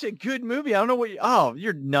 it's such a good movie. I don't know what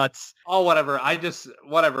you're nuts. Oh, whatever.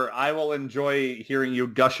 Whatever. I will enjoy hearing you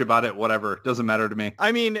gush about it. Whatever. Doesn't matter to me.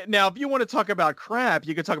 I mean, now, if you want to talk about crap,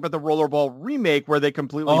 you could talk about the Rollerball remake where they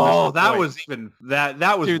completely that was even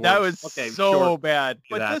that was dude, worse. That was so bad.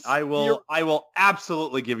 But I will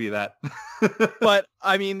absolutely give you that. But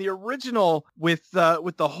I mean, the original with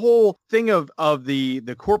the whole thing of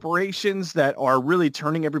the corporations that are really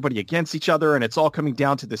turning everybody against each other, and it's all coming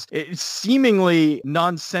down to this seemingly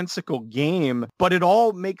nonsensical game, but it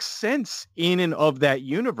all makes sense in and of that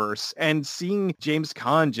universe. And seeing James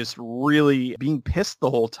Caan just really being pissed the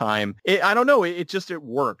whole time, I don't know, it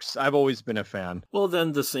works. I've always been a fan. Well,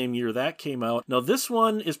 then the same year that came out. Now, this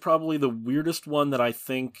one is probably the weirdest one that I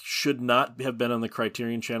think should not have been on the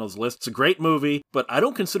Criterion Channel's list. It's a great movie, but I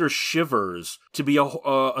don't consider Shivers to be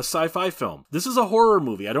a sci-fi film. This is a horror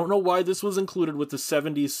movie. I don't know why this was included with the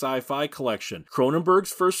 70s sci-fi collection.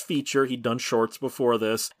 Cronenberg's first feature. He He'd done shorts before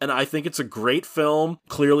this, and I think it's a great film,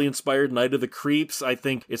 clearly inspired Night of the Creeps. I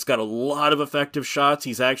think it's got a lot of effective shots.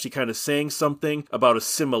 He's actually kind of saying something about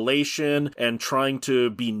assimilation and trying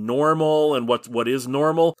to be normal and what is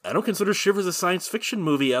normal. I don't consider Shivers a science fiction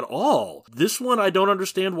movie at all. This one I don't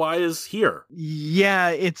understand why is here. Yeah,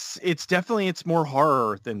 it's definitely, it's more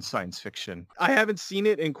horror than science fiction. I haven't seen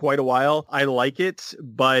it in quite a while. I like it,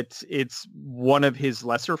 but it's one of his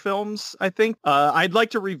lesser films, I think. I'd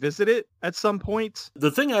like to revisit it at some point.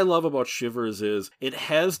 The thing I love about Shivers is it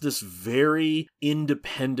has this very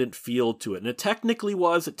independent feel to it. And it technically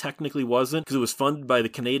wasn't, because it was funded by the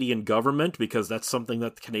Canadian government, because that's something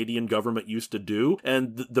that the Canadian government used to do.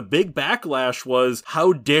 And the big backlash was,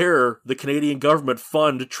 how dare the Canadian government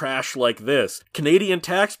fund trash like this? Canadian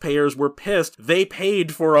taxpayers were pissed. They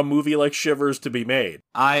paid for a movie like Shivers to be made.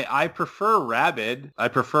 I prefer Rabid. I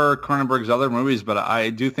prefer Cronenberg's other movies, but I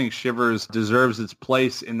do think Shivers deserves its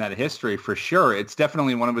place in that history for sure. It's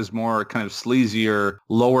definitely one of his more kind of sleazier,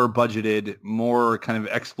 lower budgeted, more kind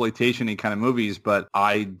of exploitation-y kind of movies, but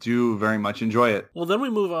I do very much enjoy it. Well, then we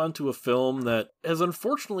move on to a film that has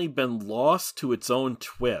unfortunately been lost to its own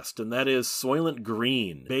twist, and that is Soylent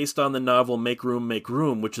Green, based on the novel Make Room, Make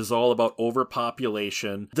Room, which is all about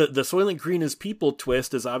overpopulation. The Soylent Green is people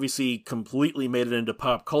twist has obviously completely made it into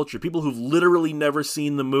pop culture. People who've literally never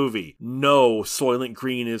seen the movie know Soylent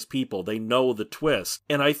Green is people. They know the twist.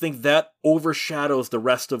 And I think that overshadows the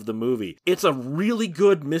rest of the movie. It's a really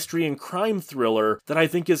good mystery and crime thriller that I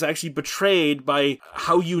think is actually betrayed by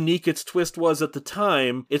how unique its twist was at the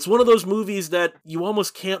time. It's one of those movies that you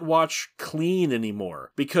almost can't watch clean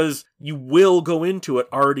anymore, because you will go into it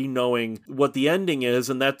already knowing what the ending is,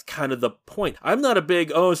 and that's kind of the point. I'm not a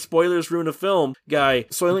big, spoilers ruin a film guy.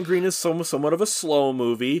 Soylent Green is somewhat of a slow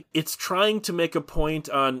movie. It's trying to make a point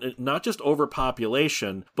on not just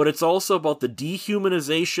overpopulation, but it's also about the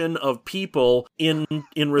dehumanization of people in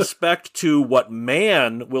respect to what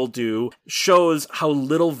man will do, shows how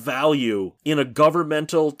little value in a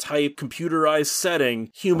governmental type computerized setting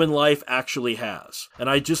human life actually has. And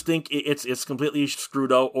I just think it's completely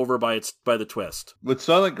screwed over by the twist. With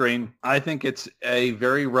Soylent Green, I think it's a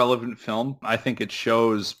very relevant film. I think it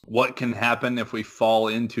shows what can happen if we fall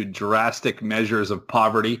into drastic measures of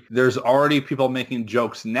poverty. There's already people making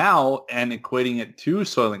jokes now and equating it to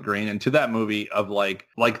Soylent Green and to that movie of like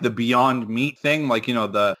the Beyond Meat thing, like, you know,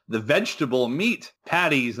 the vegetable meat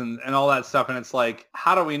patties and all that stuff. And it's like,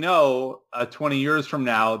 how do we know 20 years from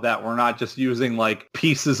now that we're not just using like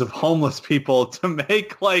pieces of homeless people to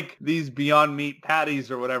make like these Beyond Meat patties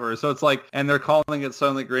or whatever? So it's like, and they're calling it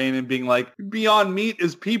Soylent Green and being like, Beyond Meat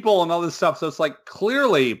is people and all this stuff. So it's like,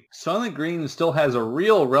 clearly Soylent Green still has a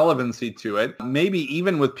real relevancy to it, maybe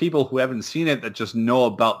even with people who haven't seen it that just know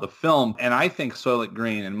about the film. And I think Soylent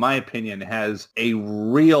Green, in my opinion, has a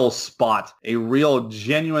real spot, a real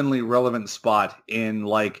genuinely relevant spot in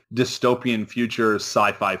like dystopian future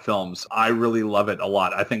sci-fi films. I really love it a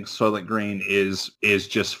lot. I think Soylent Green is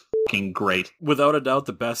just fucking great. Without a doubt,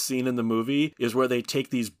 the best scene in the movie is where they take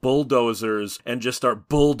these bulldozers and just start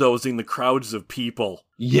bulldozing the crowds of people.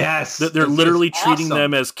 Yes. They're literally treating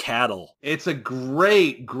them as cattle. It's a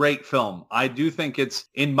great, great film. I do think it's,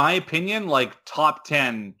 in my opinion, like top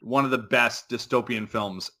 10, one of the best dystopian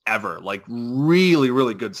films ever. Like really,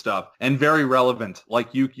 really good stuff and very relevant. Like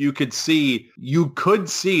you could see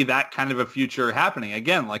that kind of a future happening.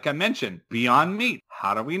 Again, like I mentioned, Beyond Meat.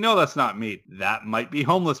 How do we know that's not meat? That might be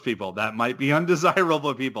homeless people. That might be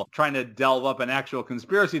undesirable people. Trying to delve up an actual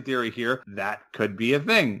conspiracy theory here, that could be a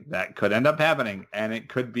thing. That could end up happening. And it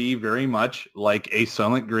could be very much like a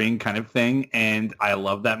Soylent Green kind of thing. And I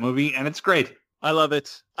love that movie, and it's great. I love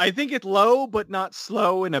it. I think it's low, but not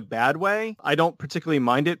slow in a bad way. I don't particularly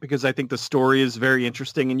mind it because I think the story is very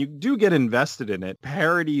interesting and you do get invested in it.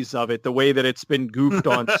 Parodies of it, the way that it's been goofed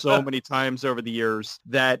on so many times over the years,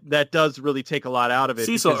 that does really take a lot out of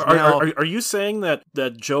it. So are you saying that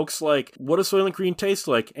jokes like, what does Soylent Green taste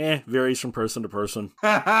like? Varies from person to person.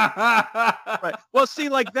 Right. Well, see,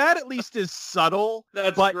 like that at least is subtle.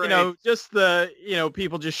 That's but, great. Just the,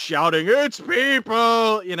 people just shouting, it's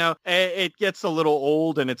people, it gets a little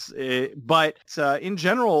old and but in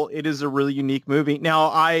general, it is a really unique movie.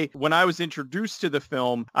 Now, when I was introduced to the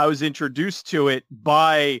film, I was introduced to it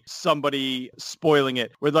by somebody spoiling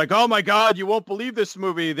it. We're like, oh my God, you won't believe this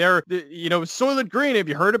movie. Soylent Green, have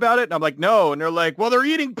you heard about it? And I'm like, no. And they're like, well, they're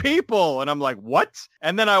eating people. And I'm like, what?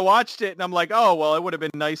 And then I watched it and I'm like, oh, well, it would have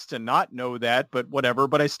been nice to not know that, but whatever.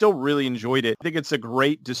 But I still really enjoyed it. I think it's a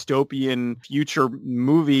great dystopian future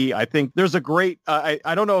movie. I think there's a great, I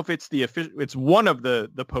don't know if it's it's one of the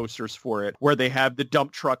the posters for it, where they have the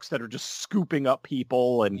dump trucks that are just scooping up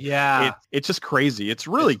people, and it's just crazy. It's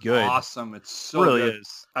really good. Awesome. It's so really good.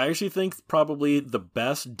 is. I actually think probably the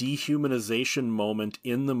best dehumanization moment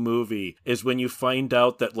in the movie is when you find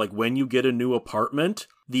out that, like, when you get a new apartment,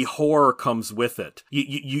 the horror comes with it.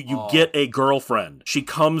 You get a girlfriend. She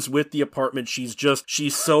comes with the apartment.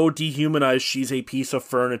 She's so dehumanized, she's a piece of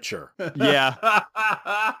furniture. Yeah.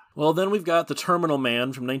 Well, then we've got The Terminal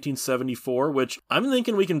Man from 1974, which I'm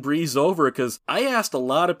thinking we can breeze over because I asked a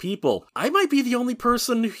lot of people. I might be the only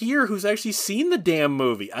person here who's actually seen the damn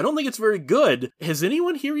movie. I don't think it's very good. Has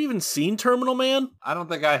anyone here even seen Terminal Man? I don't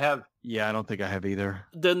think I have. Yeah, I don't think I have either.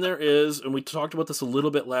 Then there is, and we talked about this a little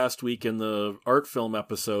bit last week in the art film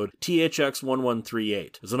episode, THX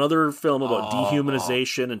 1138. It's another film about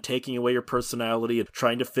dehumanization and taking away your personality and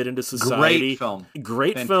trying to fit into society. Great film.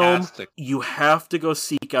 Great Fantastic. film. You have to go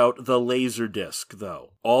seek out the Laserdisc,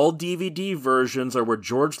 though. All DVD versions are where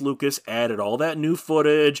George Lucas added all that new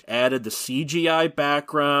footage, added the CGI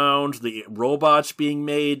background, the robots being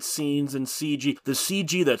made, scenes in CG, the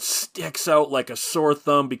CG that sticks out like a sore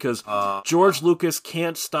thumb because George Lucas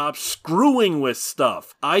can't stop screwing with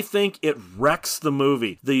stuff. I think it wrecks the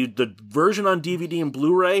movie. The version on DVD and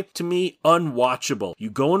Blu-ray, to me, unwatchable.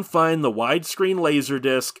 You go and find the widescreen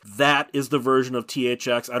Laserdisc. That is the version of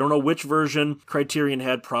THX. I don't know which version Criterion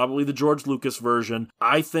had, probably the George Lucas version.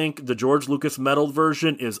 I think the George Lucas metal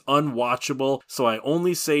version is unwatchable, so I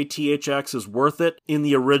only say THX is worth it in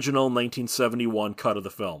the original 1971 cut of the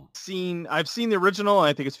film. I've seen the original, and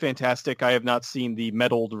I think it's fantastic. I have not seen the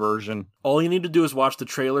metaled version. All you need to do is watch the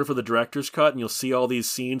trailer for the director's cut, and you'll see all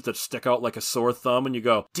these scenes that stick out like a sore thumb, and you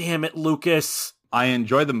go, damn it, Lucas. I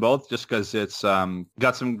enjoy them both just because it's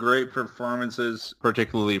got some great performances,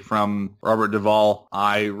 particularly from Robert Duvall.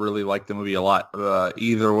 I really like the movie a lot.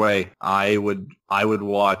 Either way, I would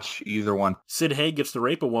watch either one. Sid Haig gets to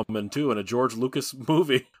rape a woman, too, in a George Lucas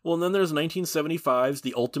movie. Well, and then there's 1975's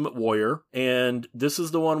The Ultimate Warrior, and this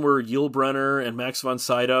is the one where Yul Brynner and Max von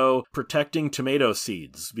Sydow protecting tomato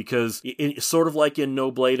seeds, because sort of like in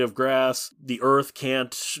No Blade of Grass, the earth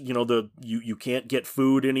can't, you can't get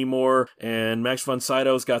food anymore, and Max von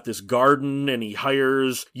Sydow's got this garden, and he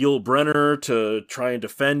hires Yul Brynner to try and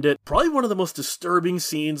defend it. Probably one of the most disturbing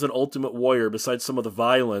scenes in Ultimate Warrior, besides some of the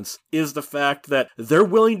violence, is the fact that they're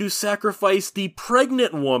willing to sacrifice the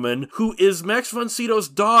pregnant woman who is Max von Sydow's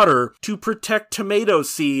daughter to protect tomato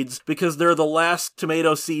seeds because they're the last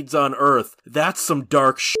tomato seeds on Earth. That's some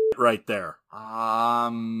dark shit right there.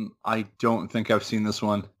 I don't think I've seen this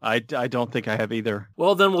one. I don't think I have either.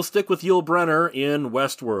 Well, then we'll stick with Yul Brynner in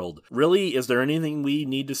Westworld. Really, is there anything we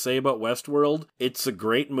need to say about Westworld? It's a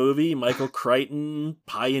great movie. Michael Crichton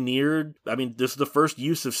pioneered. I mean, this is the first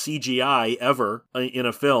use of CGI ever in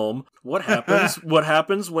a film. What happens? What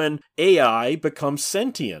happens when AI becomes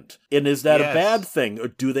sentient? And is that a bad thing? Or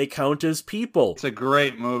do they count as people? It's a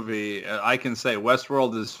great movie. I can say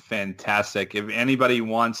Westworld is fantastic. If anybody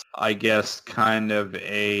wants, I guess, kind of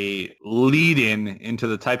a lead-in into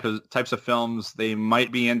the types of films they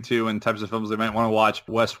might be into and types of films they might want to watch,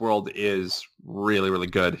 Westworld is really, really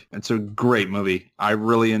good. It's a great movie. I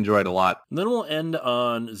really enjoyed it a lot. And then we'll end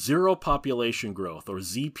on Zero Population Growth, or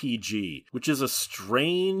ZPG, which is a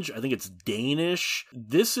strange, I think it's Danish.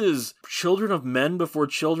 This is children of men before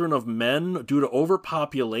children of men due to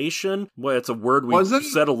overpopulation. Well, it's a word we've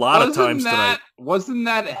said a lot of times tonight. Wasn't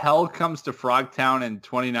that Hell Comes to Frogtown in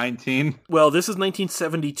 2019? Well, this is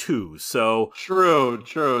 1972, so... True.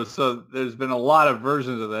 So there's been a lot of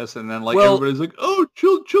versions of this, and then everybody's like, oh,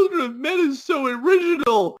 Children of Men is so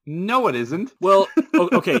original. No, it isn't. Well,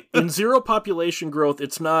 okay, in Zero Population Growth,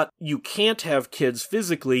 it's not you can't have kids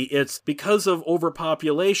physically, it's because of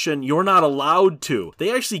overpopulation, you're not allowed to.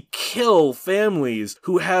 They actually kill families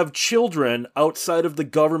who have children outside of the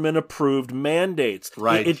government-approved mandates.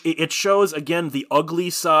 Right. It shows, again, the ugly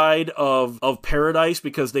side of paradise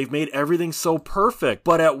because they've made everything so perfect.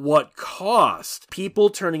 But at what cost? People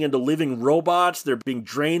turning into living robots, they're being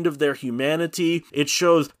drained of their humanity. It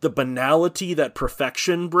shows the banality that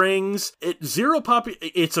perfection brings.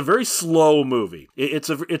 It's a very slow movie. It's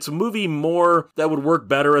a movie more that would work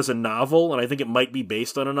better as a novel, and I think it might be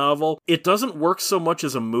based on a novel. It doesn't work so much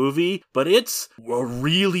as a movie, but it's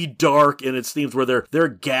really dark in its themes where they're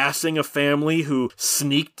gassing a family who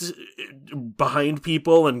sneaked behind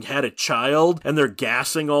people and had a child, and they're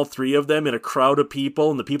gassing all three of them in a crowd of people,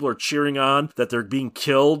 and the people are cheering on that they're being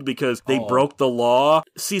killed because they broke the law.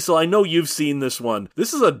 Cecil, I know you've seen this one.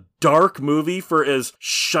 This is a dark movie for as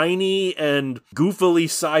shiny and goofily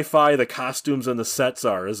sci-fi the costumes and the sets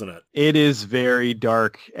are, isn't it? It is very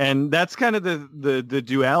dark. And that's kind of the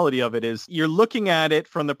duality of it is you're looking at it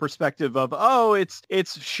from the perspective of, oh, it's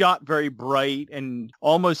shot very bright and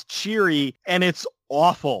almost cheery, and it's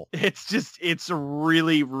awful. It's a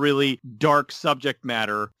really, really dark subject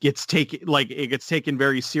matter. It gets taken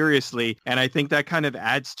very seriously. And I think that kind of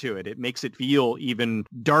adds to it. It makes it feel even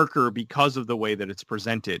darker because of the way that it's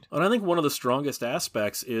presented. And I think one of the strongest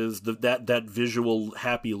aspects is that visual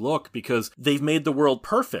happy look, because they've made the world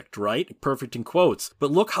perfect, right? Perfect in quotes.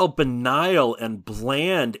 But look how banal and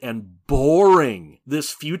bland and boring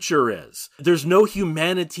this future is. There's no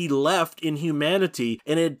humanity left in humanity,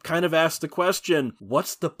 and it kind of asks the question,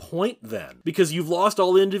 what's the point then? Because you've lost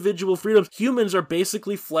all individual freedoms. Humans are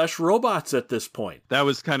basically flesh robots at this point. That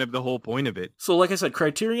was kind of the whole point of it. So like I said,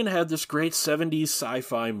 Criterion had this great 70s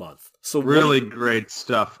sci-fi month. So really great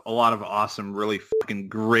stuff. A lot of awesome, really fucking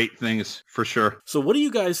great things for sure. So what do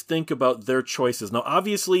you guys think about their choices? Now,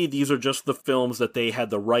 obviously, these are just the films that they had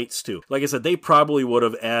the rights to. Like I said, they probably would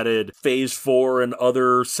have added Phase 4 and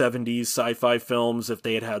other 70s sci-fi films if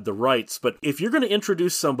they had had the rights. But if you're going to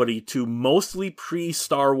introduce somebody to mostly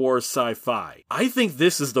pre-Star Wars sci-fi, I think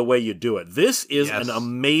this is the way you do it. This is an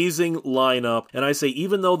amazing lineup. And I say,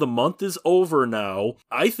 even though the month is over now,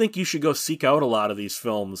 I think you should go seek out a lot of these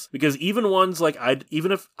films, because even ones like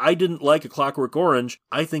even if I didn't like A Clockwork Orange,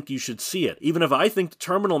 I think you should see it. Even if I think The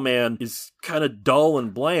Terminal Man is kind of dull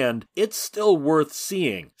and bland, it's still worth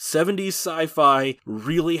seeing. 70s sci-fi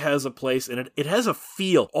really has a place, and it has a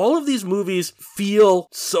feel. All of these movies feel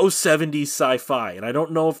so 70s sci-fi, and I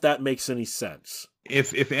don't know if that makes any sense.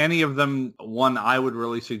 If any of them, one I would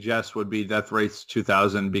really suggest would be Death Race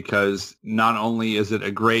 2000, because not only is it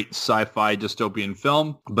a great sci-fi dystopian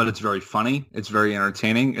film, but it's very funny. It's very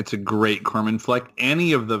entertaining. It's a great Corman flick.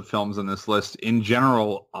 Any of the films on this list, in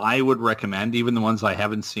general, I would recommend, even the ones I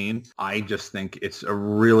haven't seen. I just think it's a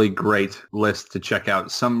really great list to check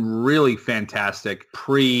out. Some really fantastic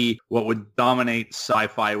what would dominate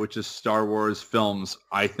sci-fi, which is Star Wars films,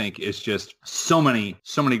 I think is just so many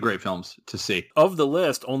great films to see. Of the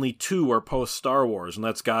list, only 2 are post-Star Wars, and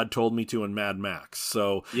that's God Told Me To and Mad Max.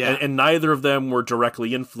 So, yeah. And neither of them were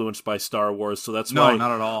directly influenced by Star Wars, so that's why... No,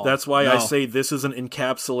 not at all. That's why I say this is an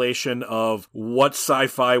encapsulation of what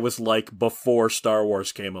sci-fi was like before Star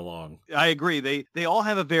Wars came along. I agree. They all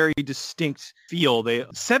have a very distinct feel.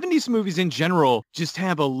 70s movies in general just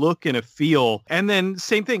have a look and a feel. And then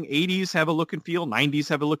same thing, 80s have a look and feel, 90s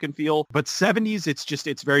have a look and feel. But 70s,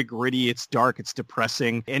 it's very gritty, it's dark, it's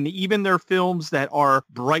depressing. And even their films that are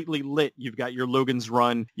brightly lit, you've got your Logan's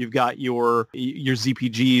Run, you've got your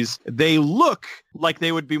ZPGs, they look like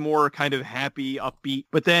they would be more kind of happy, upbeat,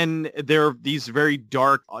 but then they're these very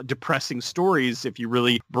dark, depressing stories if you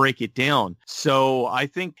really break it down. So I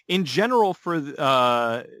think in general for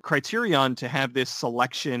Criterion to have this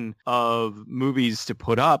selection of movies to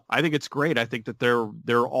put up, I think it's great. I think that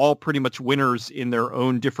they're all pretty much winners in their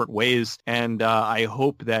own different ways, and I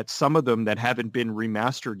hope that some of them that haven't been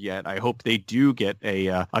remastered yet, I hope they do get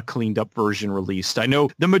a cleaned up version released. I know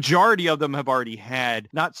the majority of them have already had,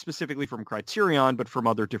 not specifically from Criterion, but from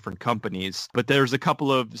other different companies. But there's a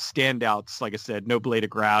couple of standouts. Like I said, No Blade of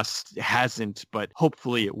Grass hasn't, but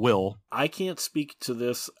hopefully it will. I can't speak to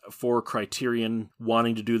this for Criterion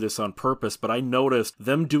wanting to do this on purpose, but I noticed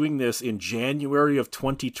them doing this in January of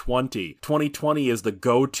 2020. 2020 is the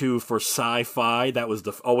go-to for sci-fi. That was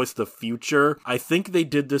always the future. I think they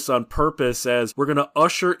did this on purpose, as we're going to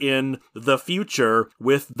usher in the future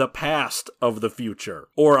with the past of the future.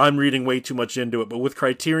 Or I'm reading way too much into it, but with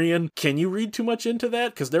Criterion, can you read too much into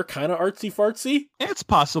that? Because they're kind of artsy-fartsy? It's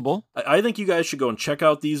possible. I think you guys should go and check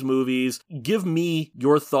out these movies. Give me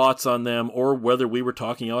your thoughts on them, or whether we were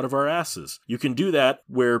talking out of our asses. You can do that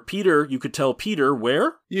where Peter, you could tell Peter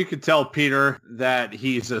where? You could tell Peter that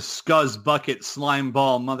he's a scuzz bucket slime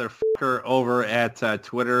ball motherfucker over at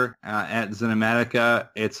Twitter at Cinematica.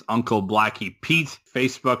 It's Uncle Blackie Pete.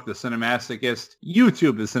 Facebook, The Cinemasochist,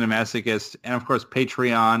 YouTube, The Cinemasochist, and of course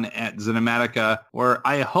Patreon at Cinematica, where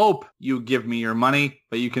I hope you give me your money,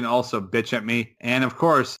 but you can also bitch at me. And of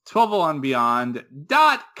course,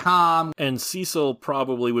 12onbeyond.com. And Cecil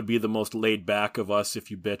probably would be the most laid back of us if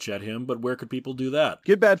you bitch at him, but where could people do that?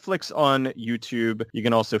 Good Bad Flicks on YouTube. You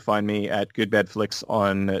can also find me at Good Bad Flicks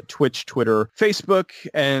on Twitch, Twitter, Facebook,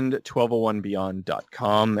 and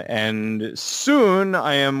 1201beyond.com. And soon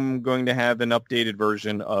I am going to have an updated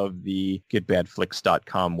version of the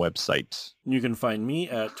goodbadflicks.com website. You can find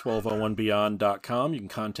me at 1201beyond.com. You can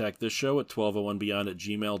contact this show at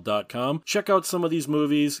 1201beyond@gmail.com. Check out some of these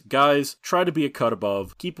movies. Guys, try to be a cut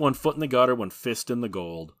above. Keep one foot in the gutter, one fist in the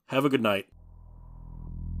gold. Have a good night.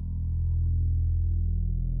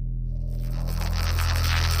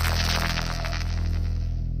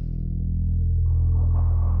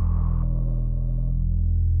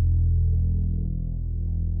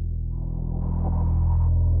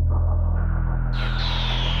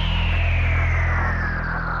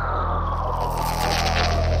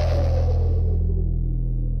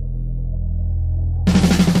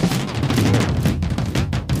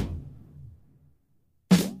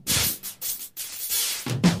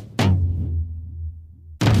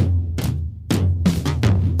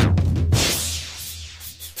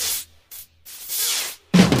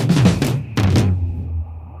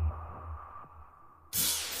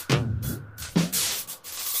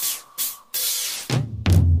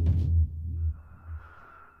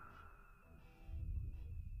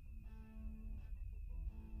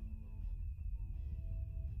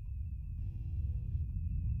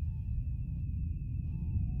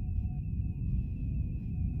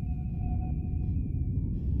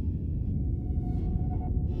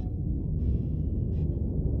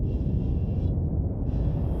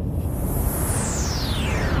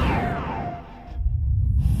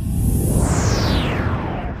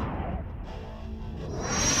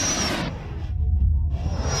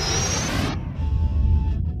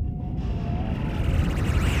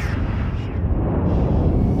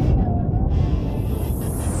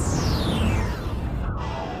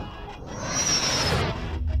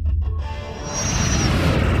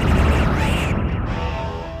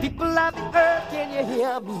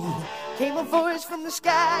 Came a voice from the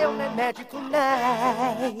sky on that magical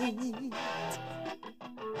night.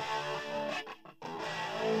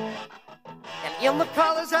 And in the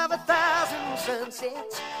colors of 1,000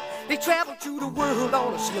 sunsets, they traveled through the world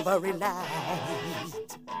on a silvery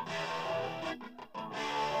light.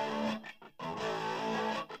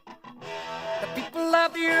 The people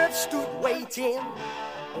of the earth stood waiting,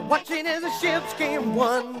 watching as the ships came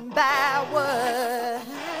one by one.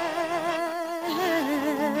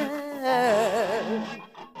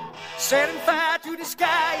 Setting fire to the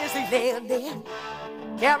sky as they landed,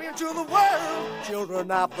 carrying to the world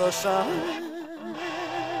children of the sun.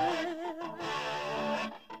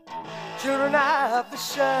 Children of the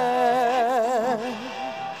sun.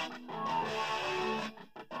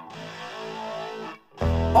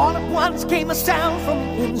 All at once came a sound from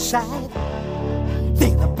the inside.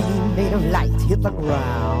 Then a beam made of light hit the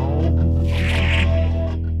ground.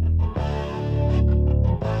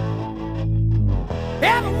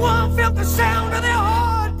 Everyone felt the sound of their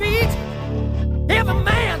heartbeat. Every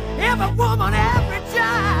man, every woman, every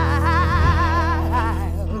child.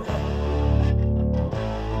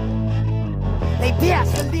 They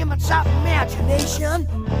passed the limits of imagination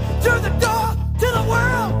through the door to the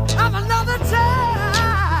world of another time.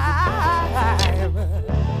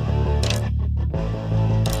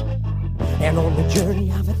 And on the journey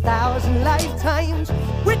of 1,000 lifetimes,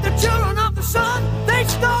 with the children of the sun, they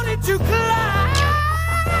started to climb.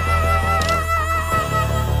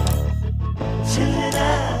 Children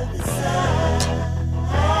of the sun.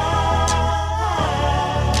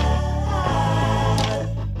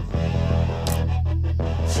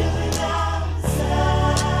 Children of the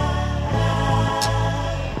sun.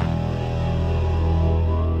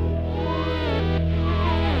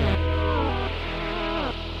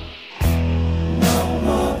 No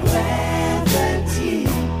more gravity,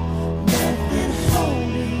 nothing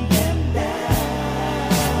holding them down.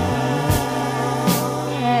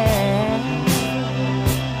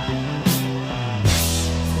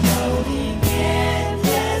 Floating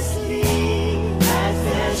endlessly as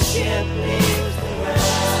the ship leaves the ground.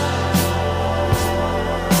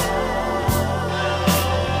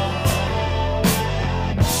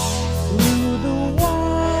 Through the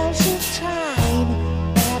walls of time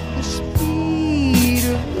at the speed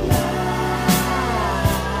of light.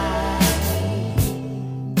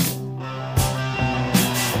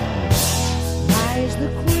 Rise the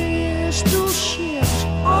crystal ships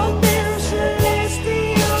on their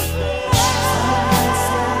celestial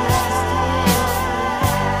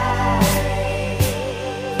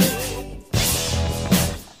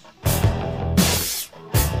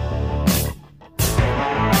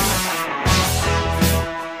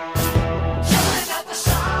Children of the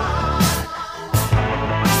sun.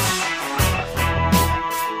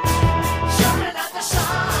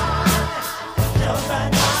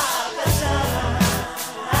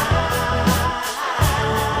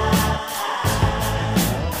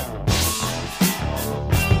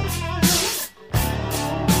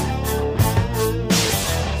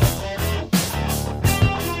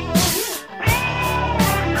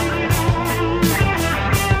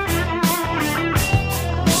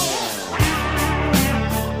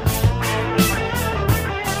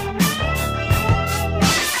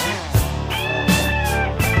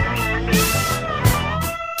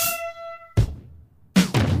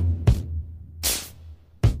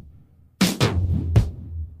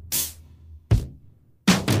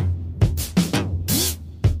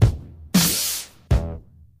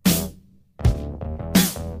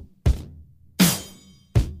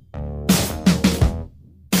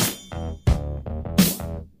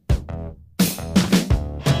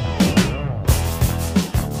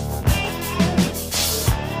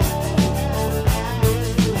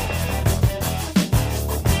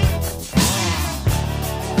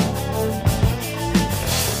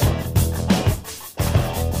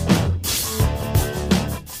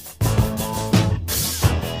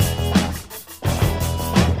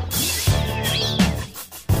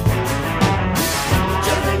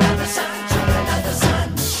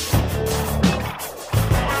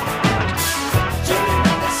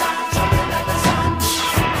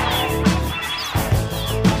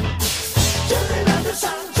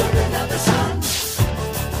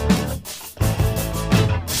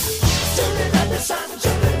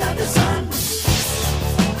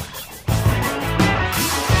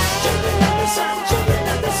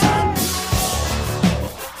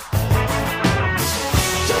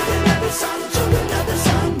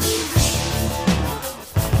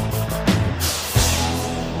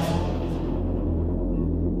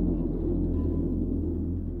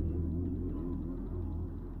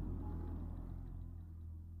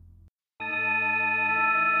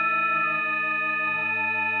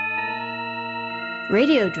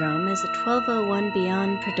 Radiodrome is a 1201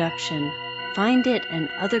 Beyond production. Find it and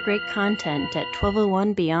other great content at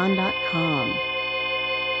 1201beyond.com.